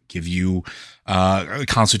like give you,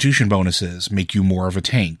 constitution bonuses, make you more of a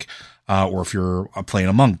tank. Or if you're playing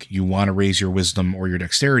a monk, you want to raise your wisdom or your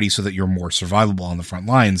dexterity so that you're more survivable on the front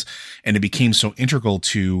lines. And it became so integral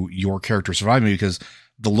to your character surviving because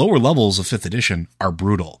the lower levels of 5th edition are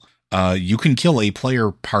brutal. You can kill a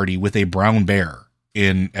player party with a brown bear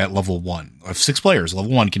at level 1. Of 6 players,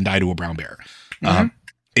 level 1 can die to a brown bear.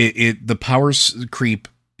 Mm-hmm. The power creep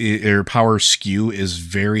or power skew is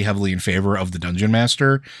very heavily in favor of the dungeon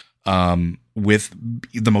master. With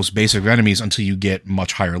the most basic of enemies until you get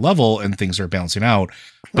much higher level and things are balancing out.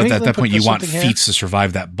 But at that point, you want feats to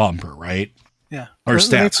survive that bumper, right? Yeah. Or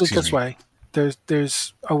stats. This way.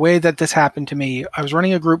 There's a way that this happened to me. I was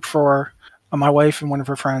running a group for my wife and one of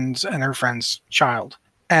her friends and her friend's child.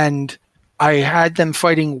 And I had them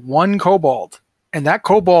fighting one kobold, and that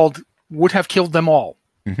kobold would have killed them all.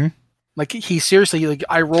 Mm-hmm. Like, he seriously, like,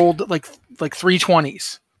 I rolled like 3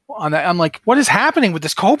 20s. On that, I'm like, what is happening with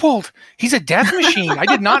this kobold? He's a death machine. I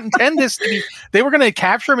did not intend this to be. They were going to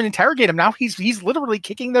capture him and interrogate him. Now he's literally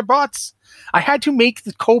kicking their butts. I had to make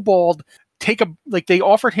the kobold they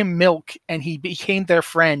offered him milk and he became their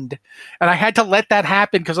friend, and I had to let that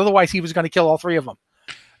happen because otherwise he was going to kill all 3 of them.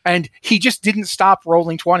 And he just didn't stop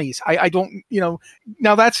rolling 20s. I don't, now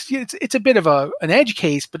it's a bit of an edge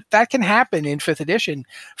case, but that can happen in 5th edition.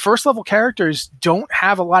 First level characters don't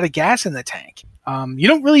have a lot of gas in the tank. You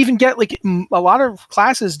don't really even get, like, a lot of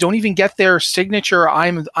classes don't even get their signature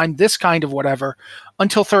I'm this kind of whatever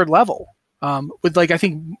until 3rd level. With, like, I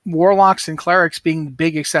think warlocks and clerics being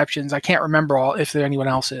big exceptions. I can't remember if there anyone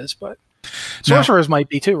else is, but sorcerers might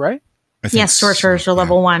be too, right? Yes, sorcerers are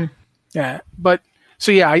level 1. Yeah, but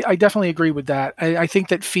so yeah, I definitely agree with that. I think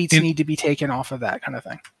that feats need to be taken off of that kind of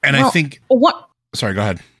thing. And I think sorry, go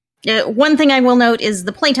ahead. One thing I will note is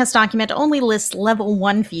the playtest document only lists level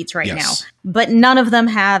 1 feats now, but none of them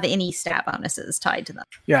have any stat bonuses tied to them.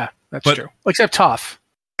 Yeah, that's true. Except tough.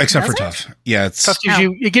 Except for tough. Yeah, tough gives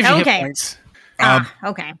you hit points.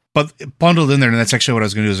 Okay. But bundled in there, and that's actually what I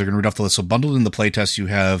was going to do, is I'm going to read off the list. So bundled in the playtest, you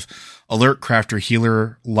have Alert, Crafter,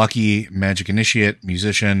 Healer, Lucky, Magic Initiate,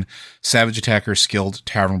 Musician, Savage Attacker, Skilled,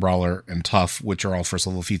 Tavern Brawler, and Tough, which are all first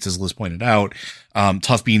level feats, as Liz pointed out.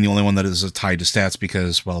 Tough being the only one that is tied to stats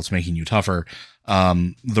because, well, it's making you tougher.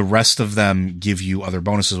 The rest of them give you other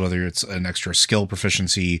bonuses, whether it's an extra skill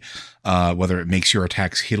proficiency, whether it makes your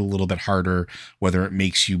attacks hit a little bit harder, whether it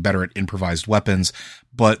makes you better at improvised weapons,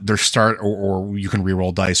 but their start, or you can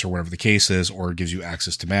reroll dice or whatever the case is, or it gives you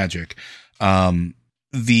access to magic.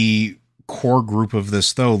 The core group of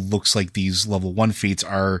this, though, looks like these level 1 feats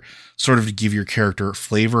are sort of to give your character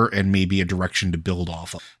flavor and maybe a direction to build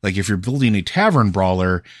off of. Like, if you're building a tavern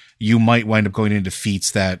brawler, you might wind up going into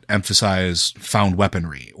feats that emphasize found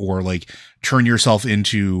weaponry, or like turn yourself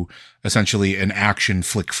into essentially an action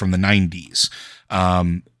flick from the 90s.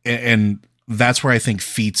 And that's where I think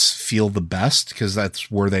feats feel the best, because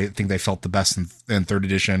that's where they think they felt the best in 3rd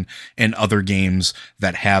edition and other games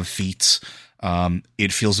that have feats.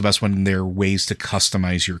 It feels the best when there are ways to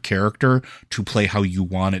customize your character to play how you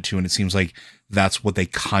want it to. And it seems like that's what they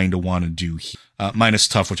kind of want to do here. Minus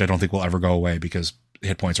tough, which I don't think will ever go away because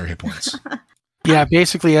hit points are hit points. Yeah,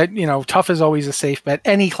 basically, tough is always a safe bet.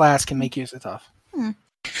 Any class can make use of tough.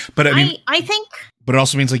 But I mean, I think. But it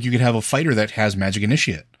also means like you could have a fighter that has magic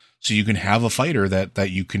initiate. So you can have a fighter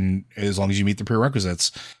that you can, as long as you meet the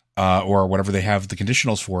prerequisites, or whatever they have the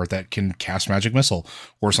conditionals for, that can cast magic missile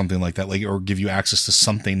or something like that, like, or give you access to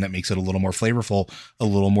something that makes it a little more flavorful, a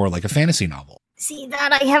little more like a fantasy novel. See,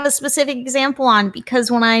 that I have a specific example on,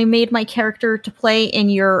 because when I made my character to play in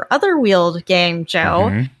your Otherwield game,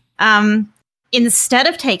 Joe, instead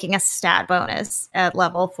of taking a stat bonus at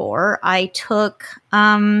level 4, I took,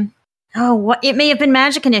 it may have been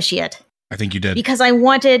Magic Initiate. I think you did. Because I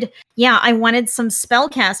wanted some spell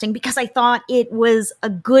casting, because I thought it was a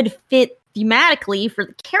good fit thematically for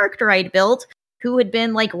the character I'd built, who had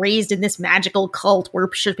been like raised in this magical cult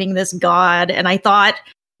worshipping this god. And I thought,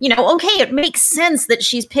 okay, it makes sense that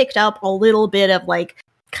she's picked up a little bit of like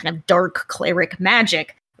kind of dark cleric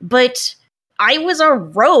magic. But I was a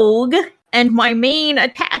rogue and my main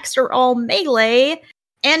attacks are all melee.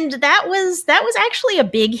 And that was actually a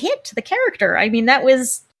big hit to the character. I mean, that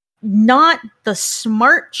was not the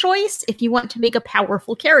smart choice if you want to make a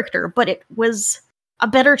powerful character, but it was a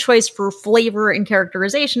better choice for flavor and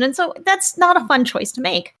characterization. And so that's not a fun choice to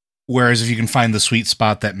make. Whereas if you can find the sweet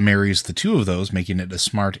spot that marries the two of those, making it a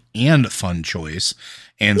smart and fun choice,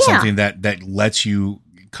 and something that lets you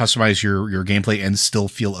customize your gameplay and still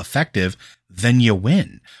feel effective, then you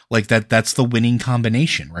win. Like that's the winning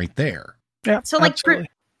combination right there. Yeah. So like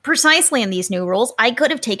precisely in these new rules, I could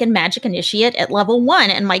have taken Magic Initiate at level 1,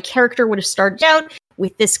 and my character would have started out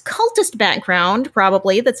with this cultist background,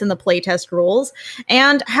 probably, that's in the playtest rules,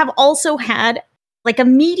 and have also had like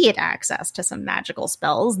immediate access to some magical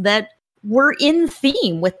spells that were in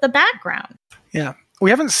theme with the background. Yeah. We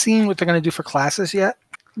haven't seen what they're going to do for classes yet.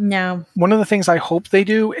 No. One of the things I hope they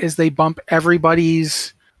do is they bump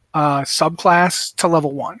everybody's subclass to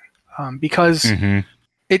level 1, because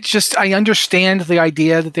it's just, I understand the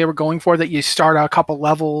idea that they were going for, that you start out a couple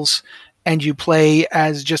levels and you play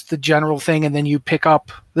as just the general thing, and then you pick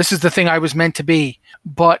up, this is the thing I was meant to be.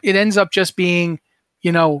 But it ends up just being,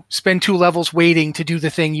 spend 2 levels waiting to do the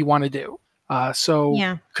thing you want to do.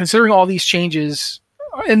 So considering all these changes,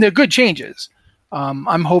 and they're good changes,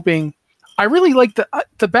 I'm hoping, I really like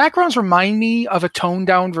the backgrounds remind me of a toned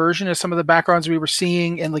down version of some of the backgrounds we were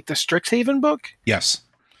seeing in like the Strixhaven book. Yes.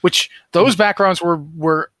 Which those backgrounds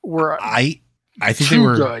were I think they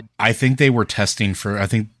were good. I think they were testing for, I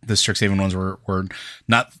think the Strixhaven ones were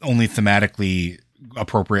not only thematically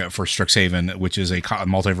appropriate for Strixhaven, which is a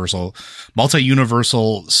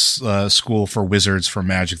multi-universal school for wizards for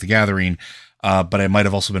Magic the Gathering, but it might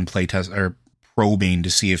have also been playtest or probing to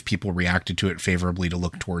see if people reacted to it favorably to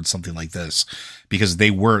look towards something like this, because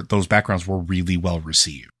those backgrounds were really well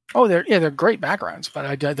received. Oh, they're great backgrounds,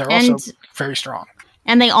 but they're also very strong.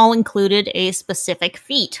 And they all included a specific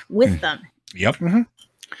feat with them. Yep. Mm-hmm.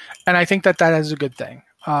 And I think that is a good thing,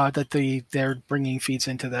 that they're bringing feats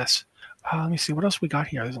into this. Let me see what else we got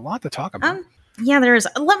here. There's a lot to talk about. Yeah, there's.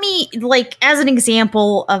 Let me, like, as an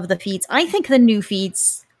example of the feats, I think the new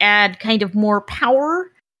feats add kind of more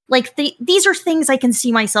power. Like, these are things I can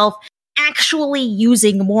see myself actually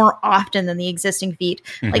using more often than the existing feat.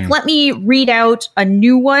 Like, let me read out a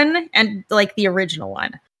new one and, like, the original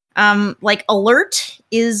one. Like, Alert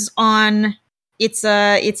is on, it's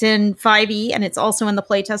in 5e, and it's also in the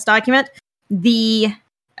playtest document. The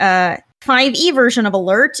 5e version of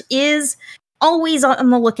Alert is always on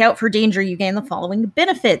the lookout for danger. You gain the following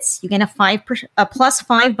benefits. You gain a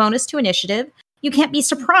 +5 bonus to initiative. You can't be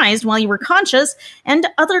surprised while you were conscious, and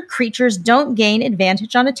other creatures don't gain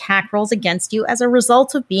advantage on attack rolls against you as a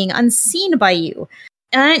result of being unseen by you.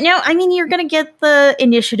 Now, I mean, you're going to get the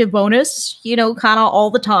initiative bonus, kind of all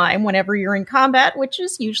the time whenever you're in combat, which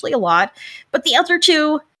is usually a lot. But the other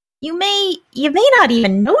two, you may not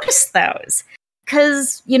even notice those.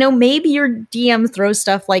 Because, maybe your DM throws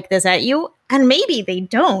stuff like this at you, and maybe they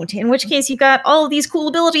don't, in which case you got all of these cool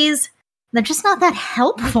abilities. They're just not that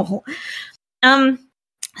helpful.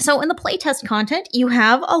 So in the playtest content, you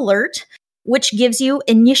have Alert, which gives you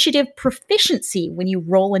initiative proficiency. When you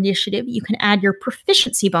roll initiative, you can add your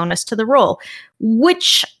proficiency bonus to the roll,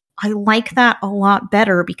 which I like that a lot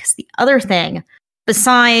better, because the other thing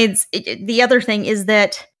is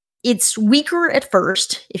that it's weaker at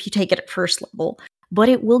first if you take it at first level, but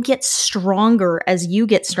it will get stronger as you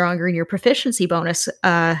get stronger and your proficiency bonus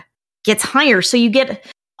gets higher. So you get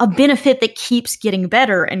a benefit that keeps getting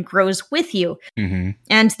better and grows with you. Mm-hmm.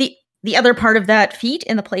 And The other part of that feat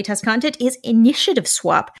in the playtest content is initiative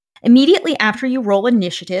swap. Immediately after you roll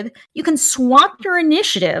initiative, you can swap your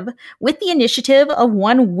initiative with the initiative of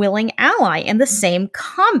one willing ally in the same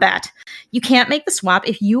combat. You can't make the swap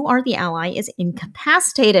if you or the ally is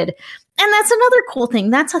incapacitated. And that's another cool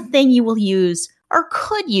thing. That's a thing you will use or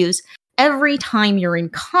could use every time you're in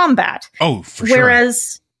combat. Oh, for sure.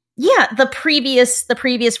 Whereas, yeah, the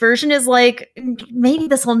previous version is like, maybe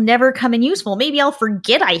this will never come in useful. Maybe I'll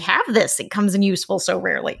forget I have this. It comes in useful so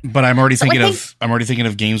rarely. But I'm already thinking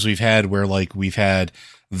of games we've had where like we've had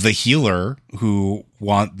the healer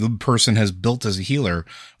the person has built as a healer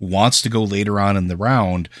wants to go later on in the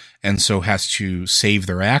round and so has to save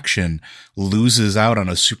their action, loses out on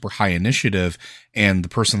a super high initiative, and the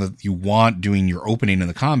person that you want doing your opening in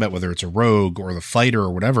the combat, whether it's a rogue or the fighter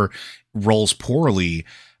or whatever, rolls poorly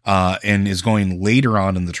and is going later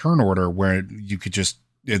on in the turn order, where you could just,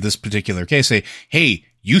 in this particular case, say, hey,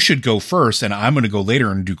 you should go first and I'm going to go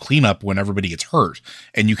later and do cleanup when everybody gets hurt.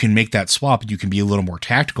 And you can make that swap and you can be a little more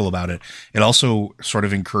tactical about it. It also sort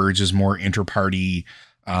of encourages more inter-party,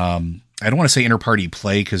 I don't want to say inter-party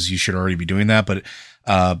play because you should already be doing that, but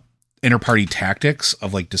inter-party tactics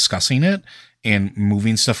of like discussing it and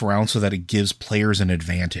moving stuff around so that it gives players an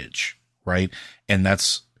advantage, right? And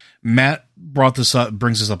that's, Matt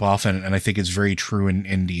brings this up often, and I think it's very true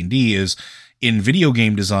in D&D, is in video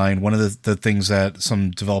game design, one of the things that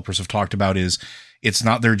some developers have talked about is it's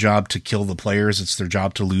not their job to kill the players. It's their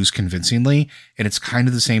job to lose convincingly. And it's kind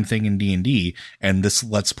of the same thing in D&D. And this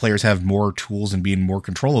lets players have more tools and be in more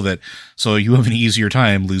control of it. So you have an easier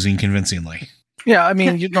time losing convincingly. Yeah. I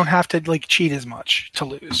mean, you don't have to like cheat as much to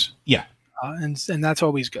lose. Yeah. And that's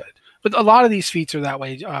always good. But a lot of these feats are that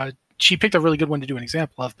way. She picked a really good one to do an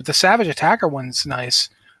example of, but the Savage Attacker one's nice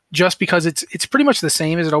just because it's pretty much the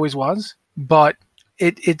same as it always was. But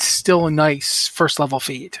it's still a nice first level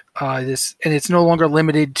feat. And it's no longer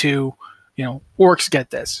limited to, orcs get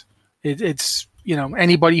this. It's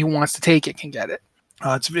anybody who wants to take it can get it.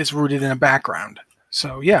 It's rooted in a background.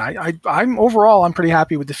 So yeah, I'm overall I'm pretty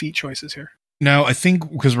happy with the feat choices here. Now I think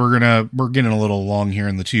because we're getting a little long here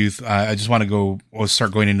in the tooth, I just want to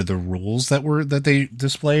start going into the rules that they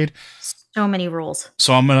displayed. So many rules.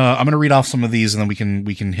 So I'm gonna read off some of these, and then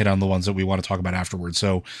we can hit on the ones that we want to talk about afterwards.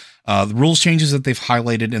 So the rules changes that they've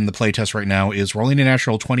highlighted in the playtest right now is rolling a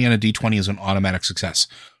natural 20 on a d20 is an automatic success.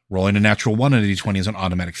 Rolling a natural 1 on a d20 is an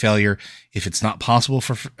automatic failure. If it's not possible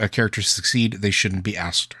for a character to succeed, they shouldn't be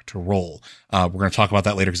asked to roll. We're going to talk about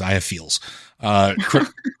that later because I have feels.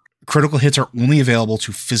 Critical hits are only available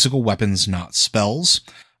to physical weapons, not spells.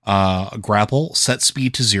 Grapple, set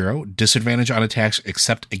speed to 0, disadvantage on attacks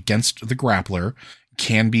except against the grappler,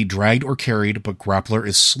 can be dragged or carried, but grappler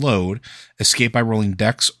is slowed, escape by rolling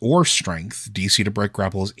dex or strength, DC to break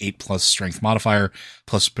grapple is 8 plus strength modifier,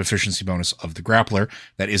 plus proficiency bonus of the grappler.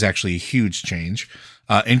 That is actually a huge change.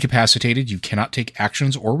 Incapacitated, you cannot take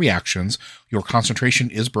actions or reactions, your concentration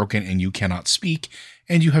is broken and you cannot speak,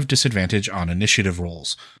 and you have disadvantage on initiative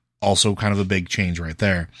rolls. Also kind of a big change right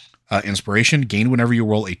there. Inspiration, gained whenever you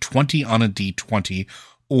roll a 20 on a d20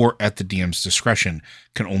 or at the DM's discretion.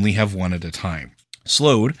 Can only have one at a time.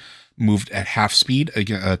 Slowed, moved at half speed.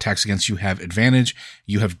 Attacks against you have advantage.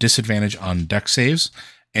 You have disadvantage on dex saves.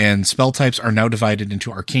 And spell types are now divided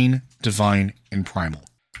into Arcane, Divine, and Primal.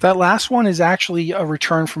 That last one is actually a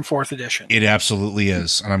return from 4th edition. It absolutely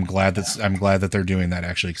is. And I'm glad that they're doing that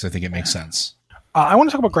actually, because I think it makes sense. I want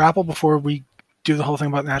to talk about grapple before we do the whole thing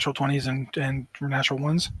about natural 20s and natural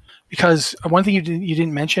 1s, because one thing you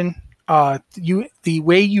didn't mention, the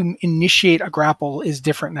way you initiate a grapple is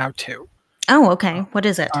different now too. Oh, okay. What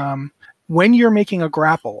is it? When you're making a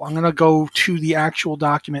grapple, I'm going to go to the actual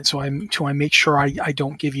document so I make sure I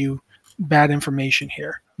don't give you bad information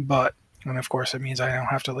here. And of course it means I don't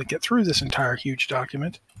have to get through this entire huge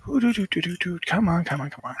document. Come on.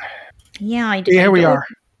 Yeah, I do. Here we are.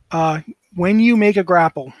 When you make a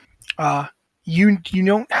grapple, you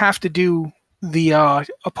don't have to do the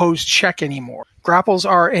opposed check anymore. Grapples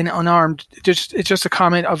are an unarmed. It's just a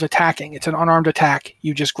comment of attacking. It's an unarmed attack.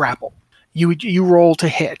 You just grapple. You roll to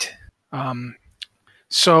hit.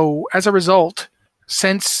 So as a result,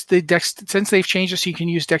 since they've changed it so you can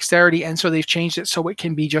use dexterity, and so they've changed it so it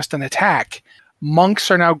can be just an attack,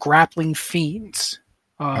 monks are now grappling fiends.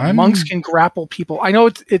 Monks can grapple people. I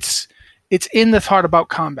know it's in the thought about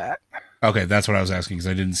combat. Okay, that's what I was asking because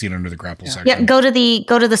I didn't see it under the grapple section. Yeah, go to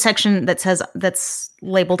the section that's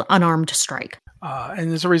labeled unarmed strike.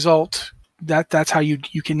 And as a result, that's how you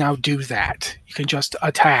can now do that. You can just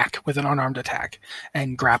attack with an unarmed attack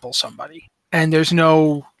and grapple somebody. And there's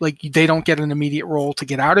no, like, they don't get an immediate roll to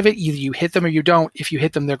get out of it. Either you hit them or you don't. If you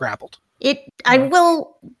hit them, they're grappled. I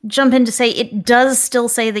will jump in to say it does still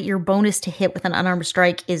say that your bonus to hit with an unarmed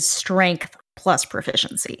strike is strength plus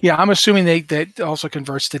proficiency. Yeah, I'm assuming that also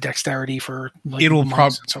converts to dexterity for like, it'll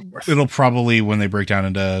and so forth. It'll probably, when they break down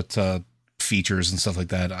into features and stuff like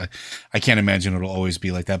that, I can't imagine it'll always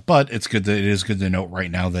be like that. But it is good to note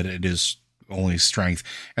right now that it is only strength,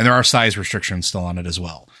 and there are size restrictions still on it as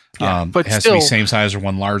well. Yeah, but it has to be same size or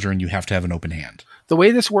one larger, and you have to have an open hand. The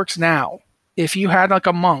way this works now, if you had like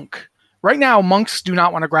a monk, right now monks do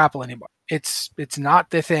not want to grapple anybody. It's not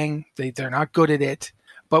the thing. They're not good at it.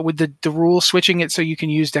 But with the rule switching it so you can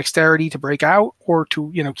use dexterity to break out or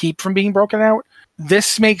to keep from being broken out,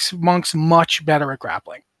 this makes monks much better at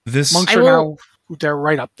grappling. Monks now they're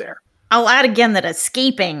right up there. I'll add again that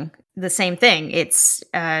escaping, the same thing. It's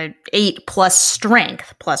 8 plus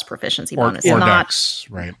strength plus proficiency bonus. Or dex,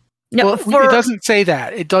 right? No, it doesn't say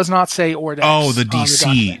that. It does not say or dex. Oh, the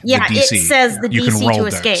DC. Yeah, the DC. It says the you DC can roll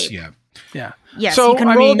to dex, escape. Yeah. Yes, so, you can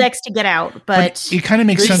roll dex to get out, but it kind of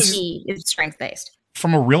makes sense. DC is strength based.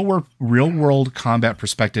 From a real world combat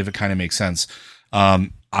perspective, it kind of makes sense.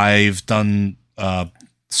 I've done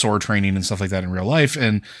sword training and stuff like that in real life,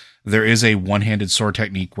 and there is a one-handed sword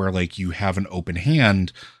technique where like you have an open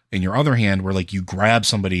hand in your other hand where like you grab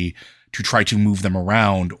somebody to try to move them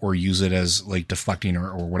around or use it as like deflecting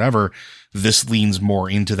or whatever. This leans more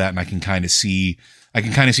into that, and I can kind of see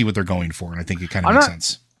what they're going for, and I think it kind of makes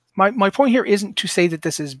sense. My point here isn't to say that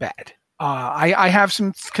this is bad. I have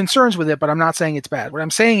some concerns with it, but I'm not saying it's bad. What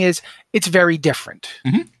I'm saying is it's very different.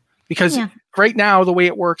 Mm-hmm. Because right now the way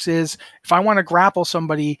it works is if I want to grapple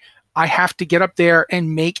somebody, I have to get up there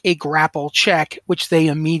and make a grapple check, which they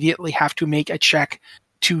immediately have to make a check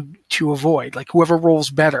to avoid. Like whoever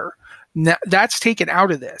rolls better. That's taken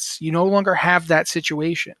out of this. You no longer have that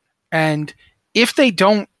situation. And if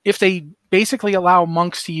they basically allow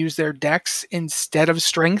monks to use their dex instead of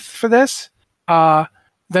strength for this,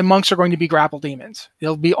 then monks are going to be grapple demons.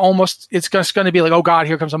 It's just going to be like, oh God,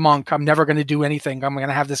 here comes a monk. I'm never going to do anything. I'm going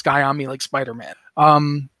to have this guy on me like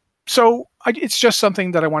Spider-Man. It's just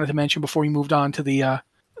something that I wanted to mention before we moved on to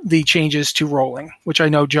the changes to rolling, which I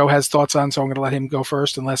know Joe has thoughts on, so I'm going to let him go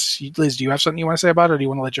first. Unless, Liz, do you have something you want to say about it, or do you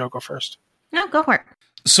want to let Joe go first? No, go for it.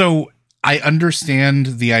 So I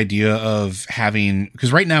understand the idea of having,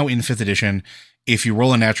 because right now in 5th edition, if you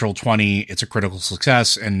roll a natural 20, it's a critical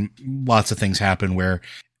success, and lots of things happen where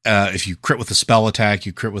if you crit with a spell attack,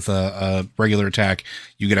 you crit with a regular attack,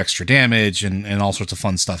 you get extra damage, and all sorts of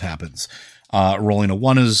fun stuff happens. Rolling a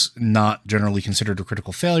 1 is not generally considered a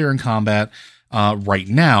critical failure in combat right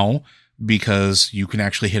now, because you can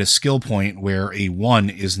actually hit a skill point where a 1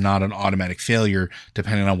 is not an automatic failure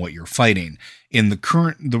depending on what you're fighting. In the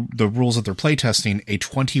current the rules that they're playtesting, a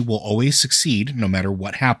 20 will always succeed no matter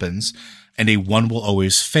what happens, and a 1 will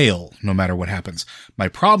always fail no matter what happens. My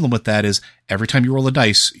problem with that is every time you roll a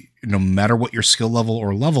dice, no matter what your skill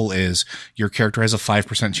level is, your character has a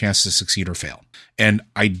 5% chance to succeed or fail. And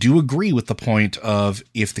I do agree with the point of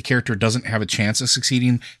if the character doesn't have a chance of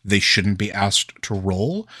succeeding, they shouldn't be asked to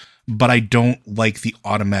roll. But I don't like the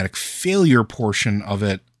automatic failure portion of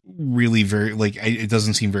it really it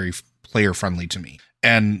doesn't seem very player friendly to me.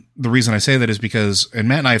 And the reason I say that is because, and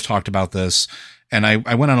Matt and I have talked about this, and I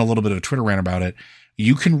went on a little bit of a Twitter rant about it.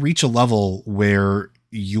 You can reach a level where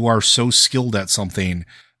you are so skilled at something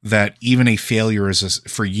that even a failure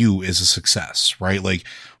for you is a success, right? Like,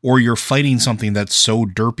 or you're fighting something that's so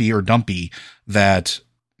derpy or dumpy that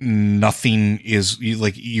nothing is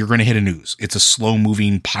like, you're going to hit a noose. It's a slow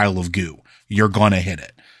moving pile of goo. You're going to hit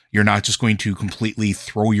it. You're not just going to completely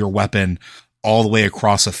throw your weapon all the way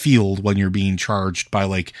across a field when you're being charged by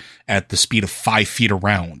like at the speed of 5 feet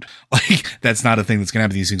around. Like that's not a thing that's going to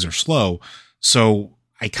happen. These things are slow. So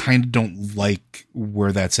I kind of don't like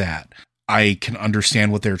where that's at. I can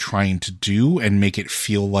understand what they're trying to do and make it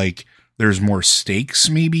feel like there's more stakes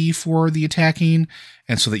maybe for the attacking.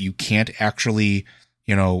 And so that you can't actually,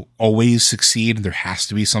 always succeed. There has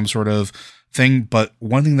to be some sort of thing. But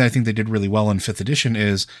one thing that I think they did really well in 5th edition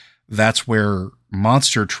is that's where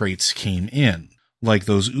monster traits came in. Like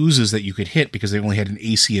those oozes that you could hit because they only had an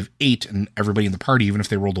AC of 8 and everybody in the party, even if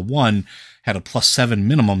they rolled a 1, had a +7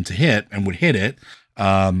 minimum to hit and would hit it.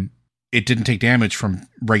 It didn't take damage from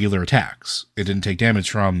regular attacks. It didn't take damage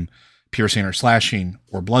from piercing or slashing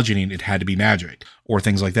or bludgeoning. It had to be magic or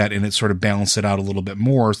things like that. And it sort of balanced it out a little bit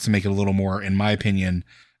more to make it a little more, in my opinion,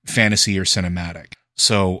 fantasy or cinematic.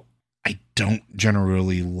 So I don't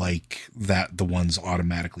generally like that the ones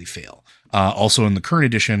automatically fail. Also in the current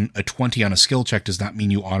edition, a 20 on a skill check does not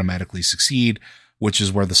mean you automatically succeed. which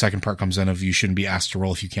is where the second part comes in of you shouldn't be asked to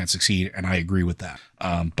roll if you can't succeed. And I agree with that.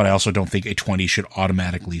 But I also don't think a 20 should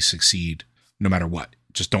automatically succeed no matter what.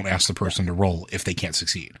 Just don't ask the person to roll if they can't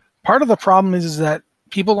succeed. Part of the problem is that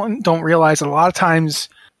people don't realize that a lot of times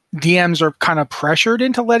DMs are kind of pressured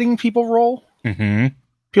into letting people roll. Mm-hmm.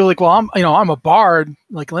 People are like, well, I'm a bard.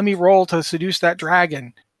 Like, let me roll to seduce that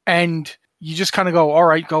dragon. And you just kind of go, all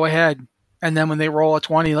right, go ahead. And then when they roll a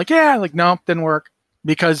 20, like, yeah, like, no, didn't work.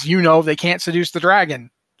 Because they can't seduce the dragon.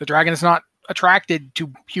 The dragon is not attracted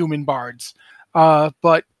to human bards.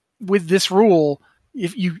 But with this rule,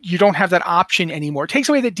 if you don't have that option anymore. It takes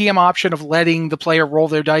away the DM option of letting the player roll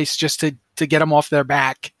their dice just to get them off their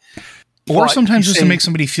back. Or sometimes just to make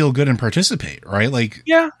somebody feel good and participate, right? Like,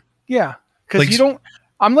 yeah. Because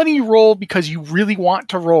I'm letting you roll because you really want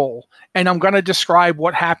to roll. And I'm going to describe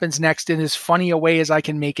what happens next in as funny a way as I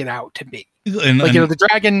can make it out to be.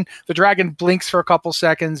 The dragon blinks for a couple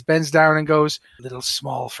seconds, bends down and goes, a little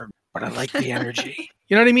small for me, but I like the energy.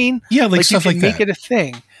 You know what I mean? Yeah, like stuff you can like make that. it a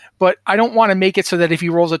thing. But I don't want to make it so that if he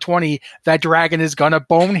rolls a 20, that dragon is going to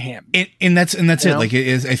bone him. And that's it. Like, it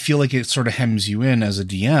is, I feel like it sort of hems you in as a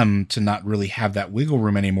DM to not really have that wiggle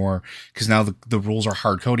room anymore. Because now the rules are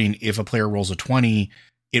hard coding. If a player rolls a 20,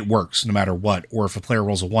 it works no matter what. Or if a player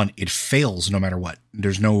rolls a 1, it fails no matter what.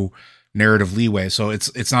 There's no narrative leeway. So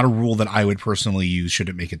it's not a rule that I would personally use should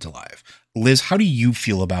it make it to live. Liz, how do you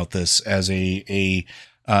feel about this as a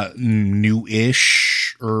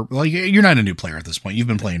new-ish, or like, you're not a new player at this point. You've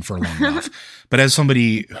been playing for long enough, but as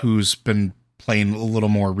somebody who's been playing a little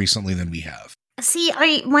more recently than we have. See,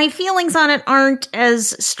 my feelings on it aren't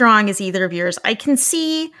as strong as either of yours. I can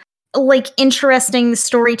see like interesting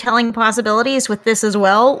storytelling possibilities with this as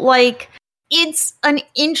well. Like, it's an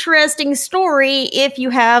interesting story if you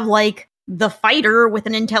have like the fighter with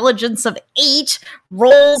an intelligence of 8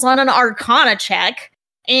 rolls on an Arcana check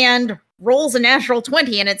and rolls a natural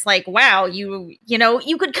 20, and it's like, wow, you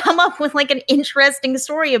could come up with like an interesting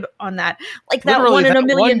story on that. Like that literally, one in a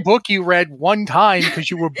million. One book you read one time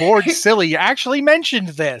because you were bored silly actually mentioned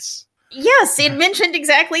this. Yes, it mentioned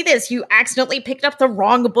exactly this. You accidentally picked up the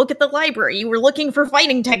wrong book at the library. You were looking for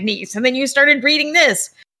fighting techniques, and then you started reading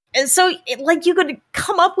this. And so, you could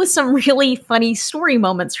come up with some really funny story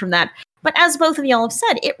moments from that. But as both of y'all have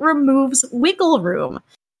said, it removes wiggle room.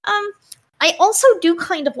 I also do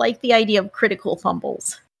kind of like the idea of critical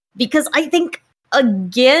fumbles, because I think,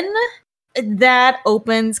 again, that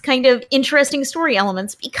opens kind of interesting story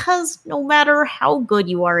elements, because no matter how good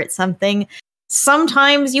you are at something,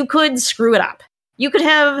 sometimes you could screw it up. You could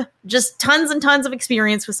have just tons and tons of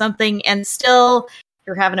experience with something and still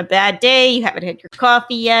you're having a bad day, you haven't had your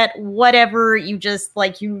coffee yet, whatever, you just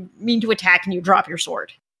you mean to attack and you drop your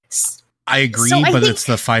sword. I agree, but it's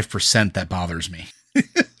the 5% that bothers me.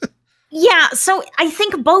 Yeah, so I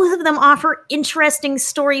think both of them offer interesting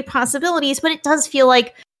story possibilities, but it does feel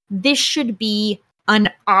like this should be an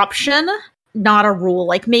option, not a rule.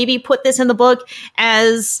 Like, maybe put this in the book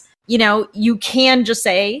as, you can just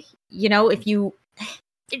say, if you...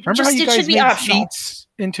 Remember how you guys made feats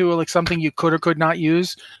into something you could or could not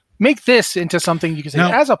use? Make this into something you can say,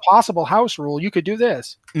 now, as a possible house rule, you could do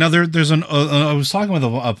this. Now, there's I was talking with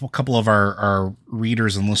a couple of our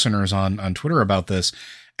readers and listeners on Twitter about this.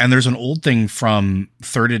 And there's an old thing from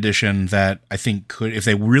 3rd edition that I think could, if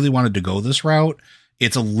they really wanted to go this route,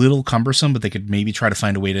 it's a little cumbersome, but they could maybe try to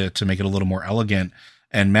find a way to make it a little more elegant.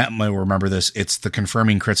 And Matt might remember this. It's the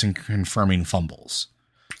confirming crits and confirming fumbles.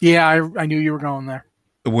 Yeah, I knew you were going there.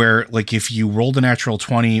 Where, if you rolled a natural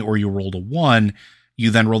 20 or you rolled a 1, you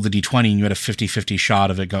then rolled the d20 and you had a 50-50 shot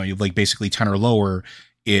of it going, basically 10 or lower,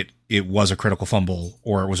 it was a critical fumble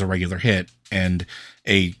or it was a regular hit, and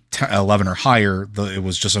 11 or higher, it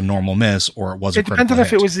was just a normal miss or it was a critical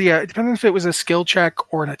hit. It depends on if it was a skill check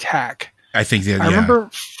or an attack. I think that, I remember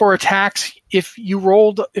for attacks, if you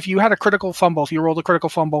had a critical fumble,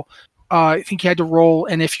 I think you had to roll,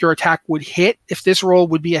 and if your attack would hit, if this roll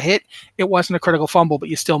would be a hit, it wasn't a critical fumble, but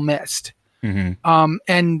you still missed. Mm-hmm.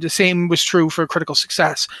 And the same was true for critical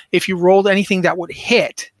success. If you rolled anything that would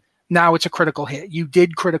hit, now it's a critical hit. You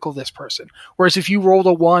did critical this person. Whereas if you rolled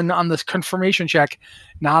a 1 on this confirmation check,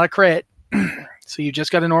 not a crit, so you just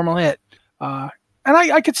got a normal hit. And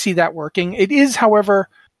I could see that working. It is, however,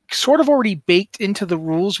 sort of already baked into the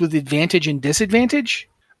rules with advantage and disadvantage.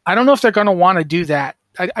 I don't know if they're going to want to do that.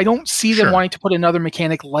 I don't see them wanting to put another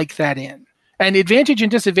mechanic like that in. And advantage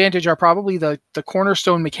and disadvantage are probably the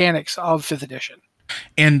cornerstone mechanics of 5th edition.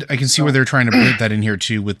 And I can see where they're trying to put that in here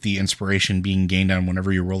too, with the inspiration being gained on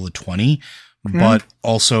whenever you roll a 20. Mm-hmm. But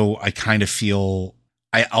also, I kind of feel,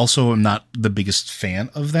 I also am not the biggest fan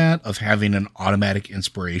of that, of having an automatic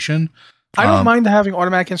inspiration. I don't mind having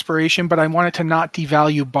automatic inspiration, but I want it to not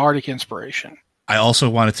devalue bardic inspiration. I also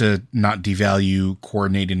wanted to not devalue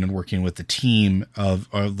coordinating and working with the team of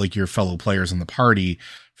like your fellow players in the party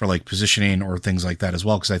for like positioning or things like that as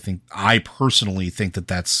well. Cause I personally think that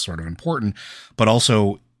that's sort of important, but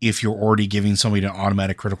also if you're already giving somebody an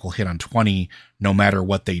automatic critical hit on 20, no matter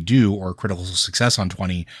what they do, or critical success on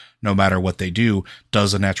 20, no matter what they do,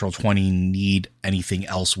 does a natural 20 need anything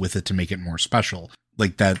else with it to make it more special?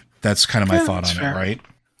 Like that's kind of my thought on it, right?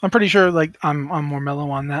 I'm pretty sure like I'm more mellow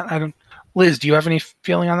on that. Liz, do you have any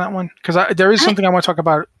feeling on that one? Because there is something I want to talk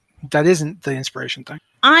about that isn't the inspiration thing.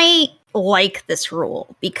 I like this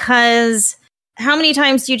rule because how many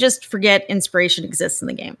times do you just forget inspiration exists in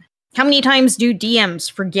the game? How many times do DMs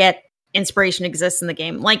forget inspiration exists in the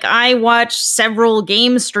game? Like, I watch several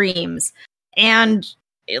game streams, and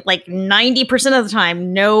like 90% of the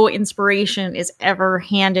time, no inspiration is ever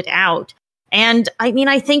handed out. And I mean,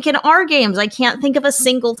 I think in our games, I can't think of a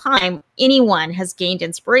single time anyone has gained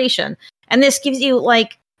inspiration. And this gives you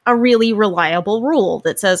like a really reliable rule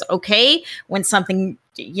that says, okay, when something,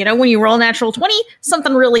 when you roll natural 20,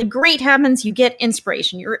 something really great happens, you get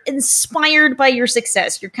inspiration. You're inspired by your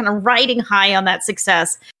success. You're kind of riding high on that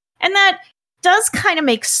success. And that does kind of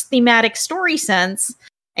make thematic story sense.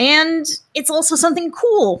 And it's also something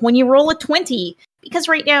cool when you roll a 20. Because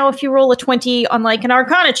right now, if you roll a 20 on like an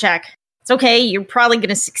Arcana check, it's okay, you're probably going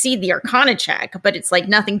to succeed the Arcana check, but it's like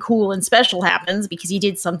nothing cool and special happens because you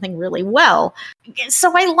did something really well.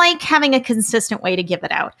 So I like having a consistent way to give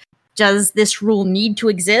it out. Does this rule need to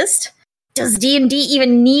exist? Does D&D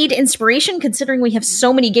even need inspiration, considering we have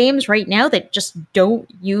so many games right now that just don't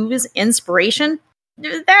use inspiration?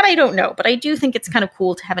 That I don't know, but I do think it's kind of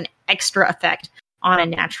cool to have an extra effect on a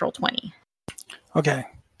natural 20. Okay.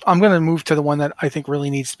 I'm going to move to the one that I think really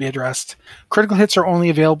needs to be addressed. Critical hits are only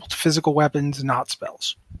available to physical weapons, not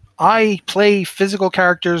spells. I play physical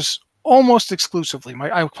characters almost exclusively.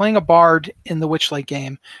 I'm playing a bard in the Witchlight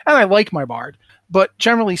game, and I like my bard. But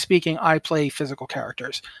generally speaking, I play physical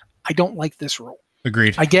characters. I don't like this rule.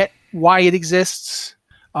 Agreed. I get why it exists.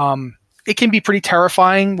 It can be pretty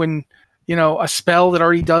terrifying when, a spell that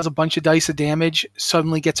already does a bunch of dice of damage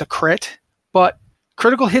suddenly gets a crit. But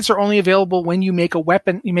critical hits are only available when you make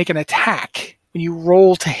an attack, when you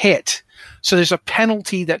roll to hit. So there's a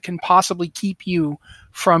penalty that can possibly keep you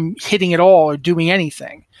from hitting at all or doing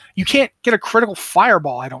anything. You can't get a critical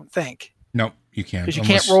fireball, I don't think. Nope, you can't. Because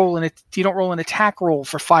you don't roll an attack roll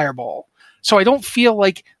for fireball. So I don't feel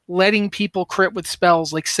like letting people crit with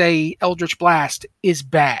spells like, say, Eldritch Blast is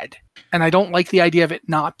bad. And I don't like the idea of it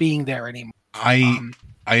not being there anymore.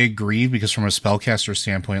 I agree, because from a spellcaster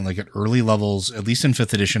standpoint, like at early levels, at least in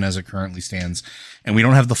 5th edition as it currently stands, and we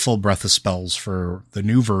don't have the full breadth of spells for the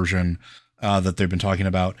new version that they've been talking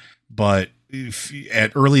about, but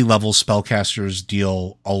at early levels, spellcasters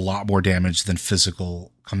deal a lot more damage than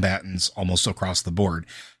physical combatants almost across the board.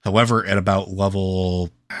 However, at about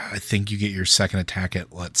level, I think you get your second attack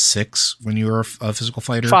at 6 when you're a physical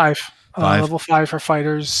fighter? 5. Level 5 for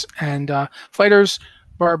fighters, and fighters,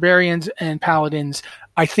 barbarians, and paladins.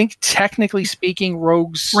 I think technically speaking,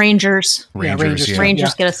 rogues... Rangers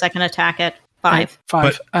Rangers get a second attack at 5.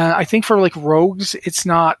 5. I think for like rogues, it's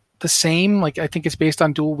not the same. Like, I think it's based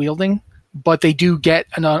on dual wielding, but they do get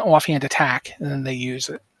an offhand attack, and then they use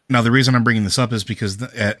it. Now, the reason I'm bringing this up is because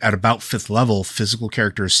at about 5th level, physical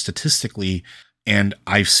characters statistically, and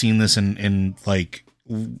I've seen this in like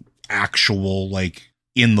actual, like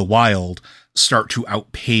in the wild, start to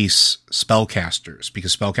outpace spellcasters,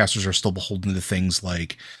 because spellcasters are still beholden to things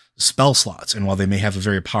like spell slots. And while they may have a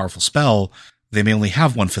very powerful spell, they may only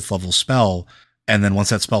have one 5th level spell. And then once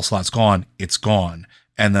that spell slot's gone, it's gone.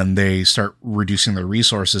 And then they start reducing their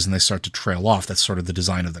resources and they start to trail off. That's sort of the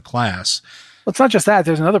design of the class. Well, it's not just that.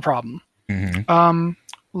 There's another problem. Mm-hmm.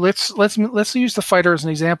 Let's use the fighter as an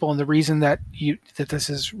example, and the reason that this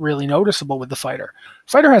is really noticeable with the fighter.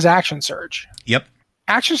 Fighter has action surge. Yep.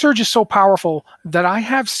 Action surge is so powerful that I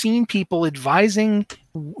have seen people advising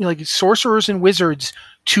like sorcerers and wizards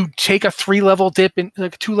to take a 2-level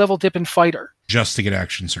dip in fighter. Just to get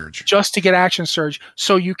action surge.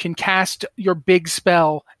 So you can cast your big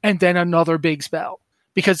spell and then another big spell.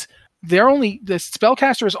 Because the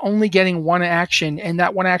spellcaster is only getting one action, and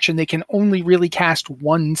that one action they can only really cast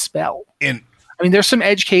one spell. And I mean, there's some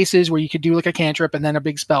edge cases where you could do like a cantrip and then a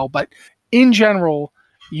big spell, but in general,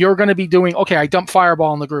 you're going to be doing, okay, I dump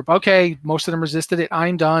fireball in the group. Okay, most of them resisted it.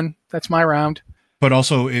 I'm done. That's my round. But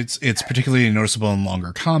also, it's particularly noticeable in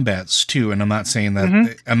longer combats too. And I'm not saying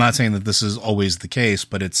that this is always the case,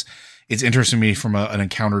 but it's interesting to me from an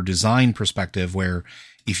encounter design perspective, where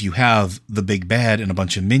if you have the big bad and a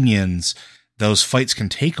bunch of minions, those fights can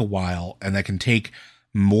take a while, and that can take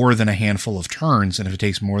more than a handful of turns. And if it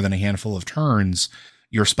takes more than a handful of turns,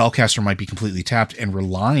 your spellcaster might be completely tapped and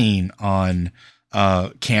relying on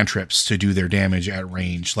cantrips to do their damage at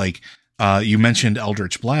range. Like you mentioned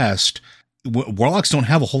Eldritch Blast. Warlocks don't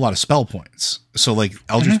have a whole lot of spell points. So like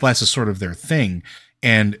Eldritch Blast is sort of their thing.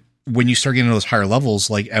 And when you start getting to those higher levels,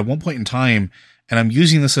 like at one point in time, and I'm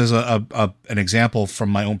using this as an example from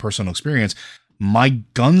my own personal experience, my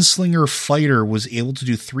gunslinger fighter was able to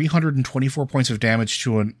do 324 points of damage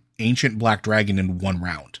to an ancient black dragon in one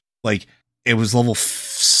round. Like, it was level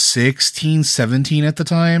 16, 17 at the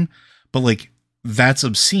time, but like, that's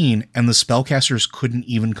obscene, and the spellcasters couldn't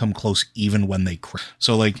even come close even when they crit.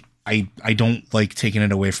 So like, I don't like taking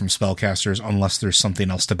it away from spellcasters unless there's something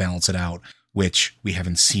else to balance it out, which we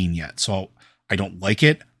haven't seen yet. So I don't like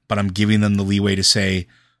it, but I'm giving them the leeway to say,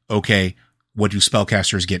 okay, what do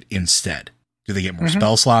spellcasters get instead? Do they get more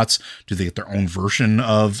spell slots? Do they get their own version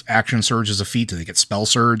of Action Surge as a feat? Do they get Spell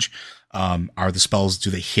Surge? Are the spells, do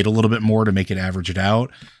they hit a little bit more to make it average it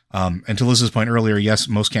out? And to Liz's point earlier, yes,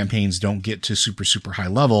 most campaigns don't get to super, super high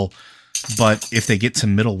level, but if they get to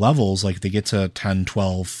middle levels, like they get to 10,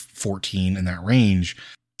 12, 14 in that range,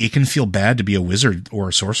 it can feel bad to be a wizard or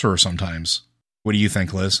a sorcerer sometimes. What do you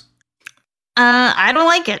think, Liz? I don't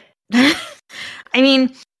like it. I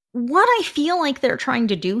mean, what I feel like they're trying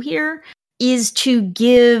to do here is to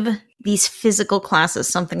give these physical classes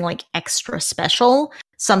something like extra special,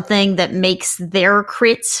 something that makes their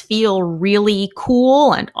crits feel really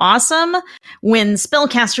cool and awesome, when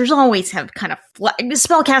spellcasters always have kind of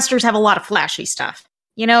spellcasters have a lot of flashy stuff.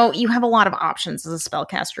 You know, you have a lot of options as a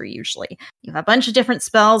spellcaster usually. You have a bunch of different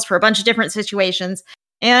spells for a bunch of different situations,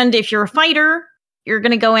 and if you're a fighter, you're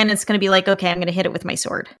going to go in and it's going to be like, okay, I'm going to hit it with my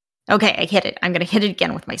sword. Okay, I hit it. I'm going to hit it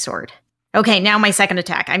again with my sword. Okay, now my second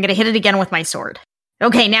attack. I'm going to hit it again with my sword.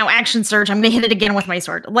 Okay, now Action Surge. I'm going to hit it again with my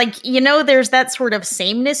sword. Like, you know, there's that sort of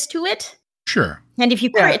sameness to it. Sure. And if you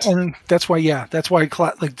crit... and that's why like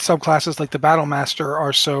subclasses like the Battle Master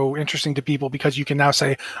are so interesting to people, because you can now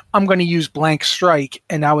say, I'm going to use Blank Strike,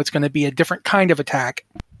 and now it's going to be a different kind of attack,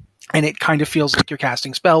 and it kind of feels like you're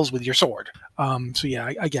casting spells with your sword. So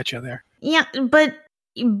yeah, I get you there. Yeah, but...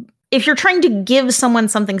 if you're trying to give someone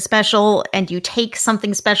something special and you take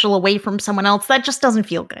something special away from someone else, that just doesn't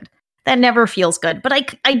feel good. That never feels good.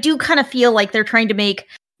 But I do kind of feel like they're trying to make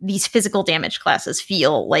these physical damage classes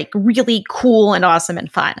feel like really cool and awesome and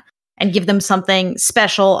fun, and give them something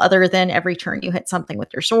special other than every turn you hit something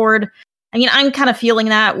with your sword. I mean, I'm kind of feeling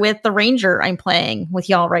that with the Ranger I'm playing with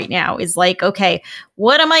y'all right now. Is like, okay,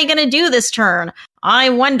 what am I going to do this turn? I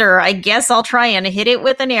wonder. I guess I'll try and hit it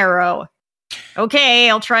with an arrow. Okay,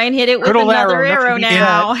 I'll try and hit it with another arrow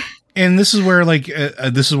now. And this is where, like,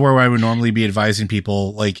 this is where I would normally be advising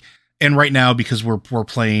people, like, and right now, because we're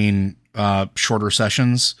playing shorter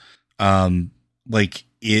sessions, like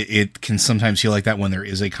it can sometimes feel like that when there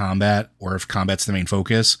is a combat, or if combat's the main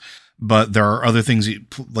focus. But there are other things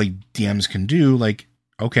like DMs can do, like,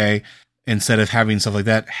 okay, instead of having stuff like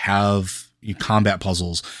that, have combat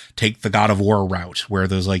puzzles. Take the God of War route, where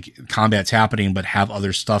there's like combat's happening, but have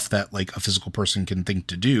other stuff that like a physical person can think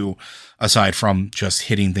to do aside from just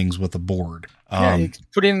hitting things with a board. You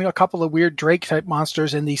put in a couple of weird Drake type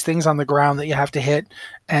monsters and these things on the ground that you have to hit,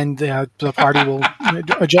 and the party will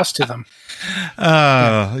adjust to them.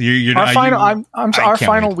 Our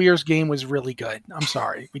final Weir's game was really good. I'm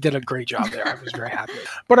sorry, we did a great job there. I was very happy.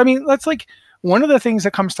 But I mean, that's like one of the things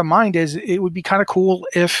that comes to mind is it would be kind of cool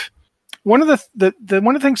if one of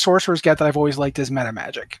the things sorcerers get that I've always liked is meta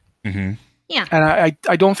magic. Mm-hmm. Yeah. And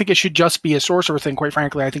I don't think it should just be a sorcerer thing, quite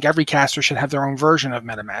frankly. I think every caster should have their own version of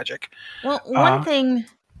meta magic. Well, one thing,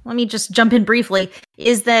 let me just jump in briefly,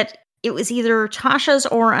 is that it was either Tasha's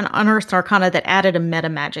or an Unearthed Arcana that added a meta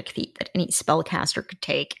magic feat that any spellcaster could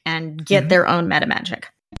take and get their own meta magic.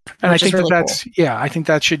 And I think that's cool. Yeah, I think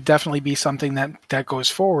that should definitely be something that goes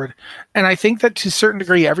forward. And I think that to a certain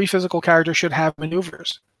degree, every physical character should have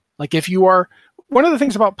maneuvers. Like if you are, one of the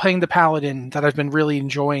things about playing the Paladin that I've been really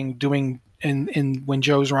enjoying doing in when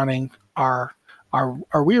Joe's running our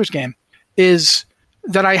Weir's game is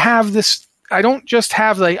that I have this, I don't just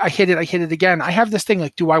have like, I hit it again. I have this thing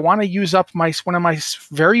like, do I want to use up one of my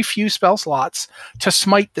very few spell slots to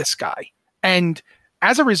smite this guy? And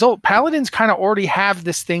as a result, Paladins kind of already have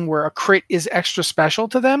this thing where a crit is extra special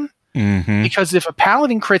to them. Mm-hmm. Because if a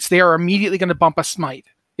Paladin crits, they are immediately going to bump a smite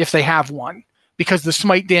if they have one, because the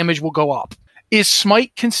smite damage will go up. Is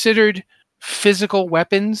smite considered physical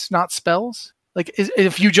weapons, not spells? Like,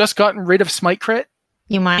 if you just gotten rid of smite crit?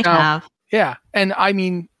 You might have. Yeah. And I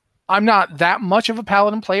mean, I'm not that much of a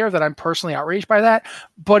Paladin player that I'm personally outraged by that,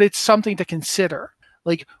 but it's something to consider.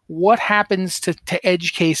 Like, what happens to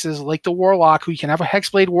edge cases like the Warlock, who you can have a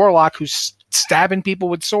Hexblade Warlock who's stabbing people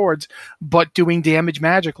with swords, but doing damage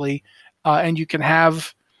magically, and you can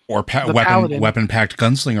have weapon packed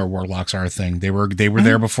gunslinger Warlocks are a thing. They were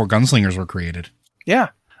there before gunslingers were created. Yeah.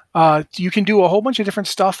 You can do a whole bunch of different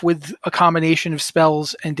stuff with a combination of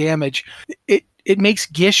spells and damage. It makes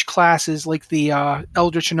Gish classes like the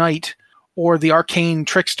Eldritch Knight or the Arcane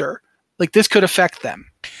Trickster. Like, this could affect them.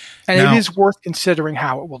 And now, it is worth considering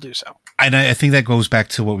how it will do so. And I think that goes back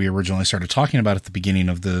to what we originally started talking about at the beginning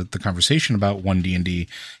of the conversation about One D&D.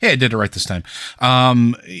 Yeah, I did it right this time.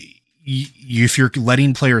 If you're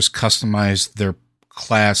letting players customize their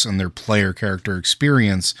class and their player character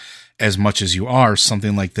experience as much as you are,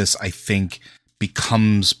 something like this, I think,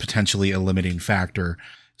 becomes potentially a limiting factor.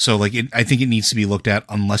 So, like, I think it needs to be looked at,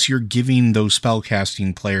 unless you're giving those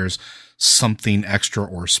spellcasting players something extra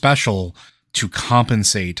or special to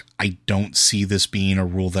compensate. I don't see this being a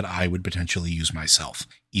rule that I would potentially use myself,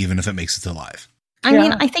 even if it makes it to live. I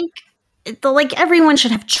mean, I think everyone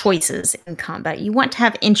should have choices in combat. You want to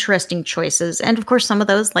have interesting choices. And of course, some of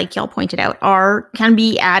those, like y'all pointed out, can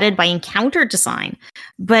be added by encounter design.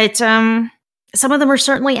 But some of them are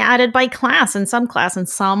certainly added by class and some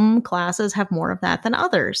classes have more of that than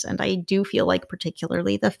others. And I do feel like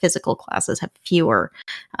particularly the physical classes have fewer.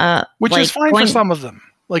 Which is fine for some of them.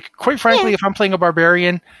 Like, quite frankly, if I'm playing a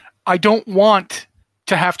barbarian, I don't want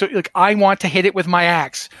to have to, like, I want to hit it with my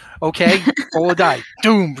axe. Okay, roll a die.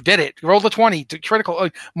 Doom, did it. Roll the 20, critical.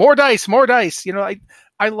 More dice. You know,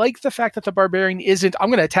 I like the fact that the barbarian isn't, I'm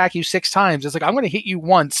going to attack you 6 times. It's like, I'm going to hit you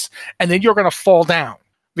once, and then you're going to fall down.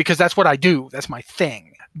 Because that's what I do. That's my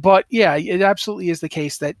thing. But yeah, it absolutely is the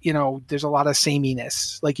case that, you know, there's a lot of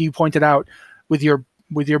sameness. Like you pointed out with your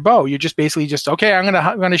bow, you're just basically okay, I'm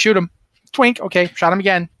gonna shoot him. Twink. Okay, shot him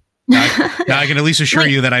again. Now I can at least assure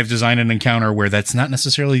you that I've designed an encounter where that's not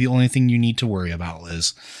necessarily the only thing you need to worry about,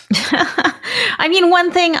 Liz. I mean,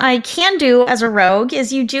 one thing I can do as a rogue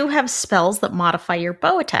is you do have spells that modify your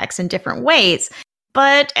bow attacks in different ways.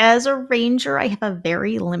 But as a ranger, I have a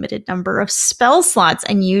very limited number of spell slots,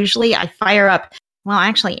 and usually I fire up,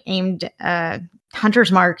 aimed Hunter's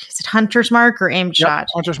Mark. Is it Hunter's Mark or aimed shot?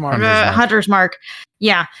 Hunter's Mark. Hunter's Mark.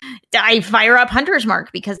 Yeah. I fire up Hunter's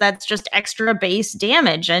Mark because that's just extra base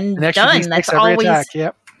damage and done. That's always attack.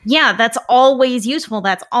 Yep. Yeah, that's always useful.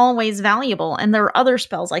 That's always valuable. And there are other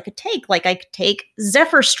spells I could take. Like I could take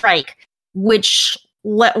Zephyr Strike, which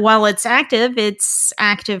while it's active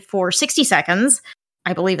for 60 seconds.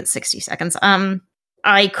 I believe it's 60 seconds.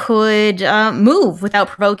 I could move without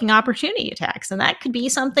provoking opportunity attacks. And that could be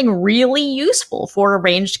something really useful for a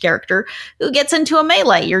ranged character who gets into a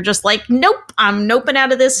melee. You're just like, nope, I'm noping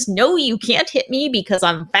out of this. No, you can't hit me because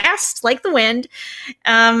I'm fast like the wind.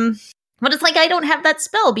 But it's like, I don't have that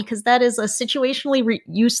spell because that is a situationally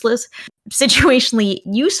useful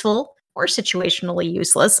or situationally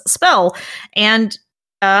useless spell. And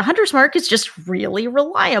Hunter's Mark is just really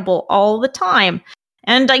reliable all the time.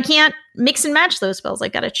 And I can't mix and match those spells. I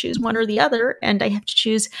got to choose one or the other. And I have to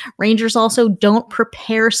choose. Rangers also don't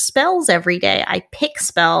prepare spells every day. I pick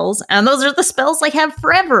spells, and those are the spells I have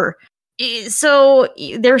forever. So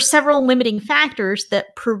there are several limiting factors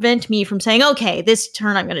that prevent me from saying, okay, this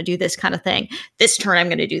turn I'm going to do this kind of thing. This turn I'm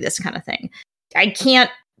going to do this kind of thing. I can't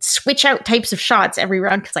switch out types of shots every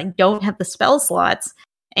round because I don't have the spell slots.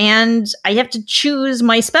 And I have to choose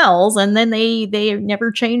my spells, and then they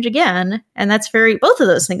never change again. And that's both of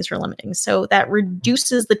those things are limiting. So that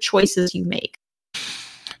reduces the choices you make.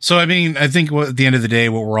 So, I mean, I think at the end of the day,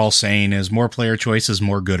 what we're all saying is more player choice is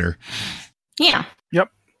more gooder. Yeah. Yep.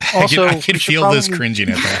 Also, I can feel this cringing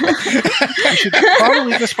at that. We should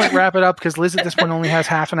probably at this point wrap it up because Liz at this point only has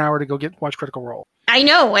half an hour to go watch Critical Role. I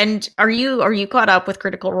know. And are you caught up with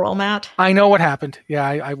Critical Role, Matt? I know what happened. Yeah,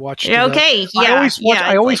 I watched it. Okay.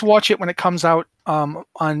 I always watch it when it comes out on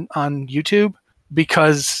YouTube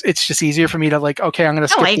because it's just easier for me to okay, I'm going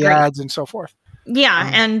to skip the ads and so forth. Yeah,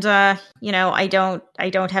 and I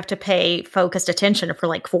don't have to pay focused attention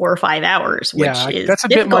for 4 or 5 hours, which is that's a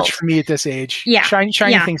difficult. bit much for me at this age. Yeah,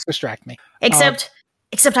 shiny things distract me. Except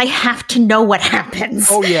I have to know what happens.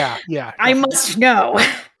 Oh yeah. I must know.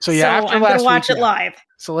 So yeah, I'm going to watch it live.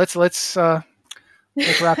 So let's wrap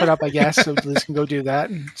it up, I guess, so Liz can go do that,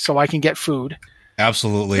 so I can get food.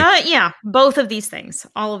 Absolutely. Yeah, both of these things,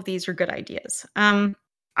 all of these are good ideas.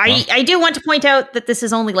 I do want to point out that this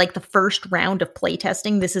is only the first round of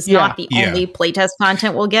playtesting. This is not the only playtest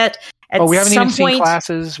content we'll get. We haven't even seen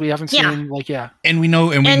classes. We haven't seen And we know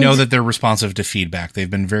that they're responsive to feedback. They've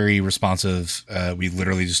been very responsive. We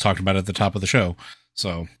literally just talked about it at the top of the show.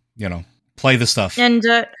 So, play the stuff and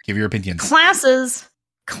give your opinions. Classes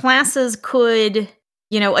could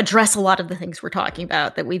address a lot of the things we're talking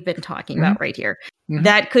about that we've been talking about right here.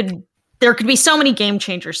 There could be so many game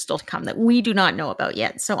changers still to come that we do not know about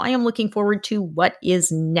yet. So I am looking forward to what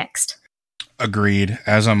is next. Agreed,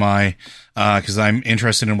 as am I, because I'm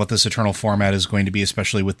interested in what this Eternal format is going to be,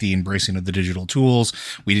 especially with the embracing of the digital tools.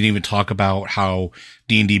 We didn't even talk about how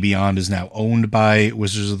D&D Beyond is now owned by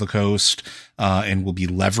Wizards of the Coast and will be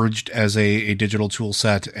leveraged as a digital tool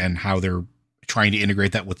set, and how they're trying to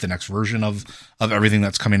integrate that with the next version of everything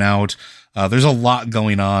that's coming out. There's a lot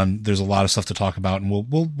going on. There's a lot of stuff to talk about, and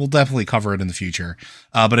we'll definitely cover it in the future.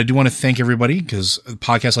 But I do want to thank everybody, because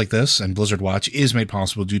podcasts like this and Blizzard Watch is made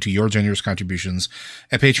possible due to your generous contributions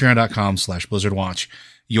at patreon.com/BlizzardWatch.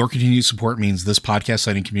 Your continued support means this podcast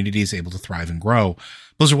site and community is able to thrive and grow.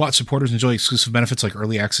 Blizzard Watch supporters enjoy exclusive benefits like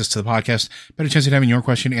early access to the podcast, better chance at having your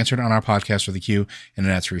question answered on our podcast or the queue, and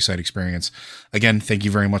an ad-free site experience. Again, thank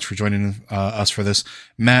you very much for joining us for this.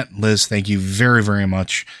 Matt, Liz, thank you very, very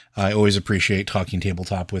much. I always appreciate talking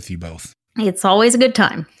tabletop with you both. It's always a good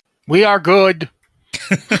time. We are good.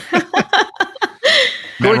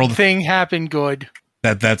 Good thing happened good.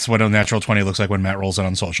 That's what a natural 20 looks like when Matt rolls it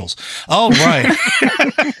on socials. All right.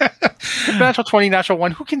 Natural 20, natural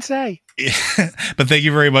 1. Who can say? But thank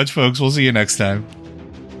you very much, folks. We'll see you next time.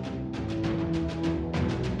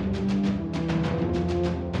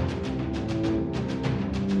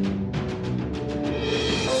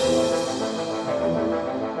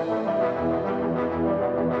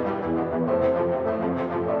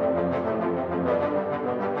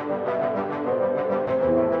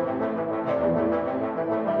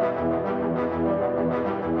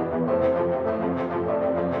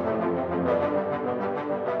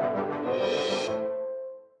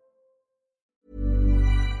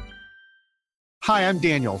 Hi, I'm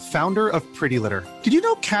Daniel, founder of Pretty Litter. Did you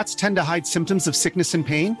know cats tend to hide symptoms of sickness and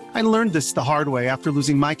pain? I learned this the hard way after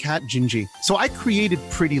losing my cat, Gingy. So I created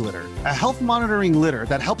Pretty Litter, a health monitoring litter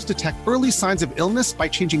that helps detect early signs of illness by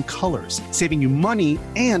changing colors, saving you money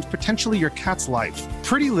and potentially your cat's life.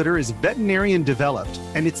 Pretty Litter is veterinarian developed,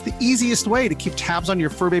 and it's the easiest way to keep tabs on your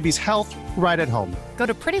fur baby's health right at home. Go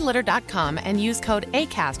to prettylitter.com and use code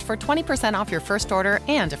ACAST for 20% off your first order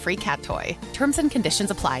and a free cat toy. Terms and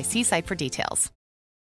conditions apply. See site for details.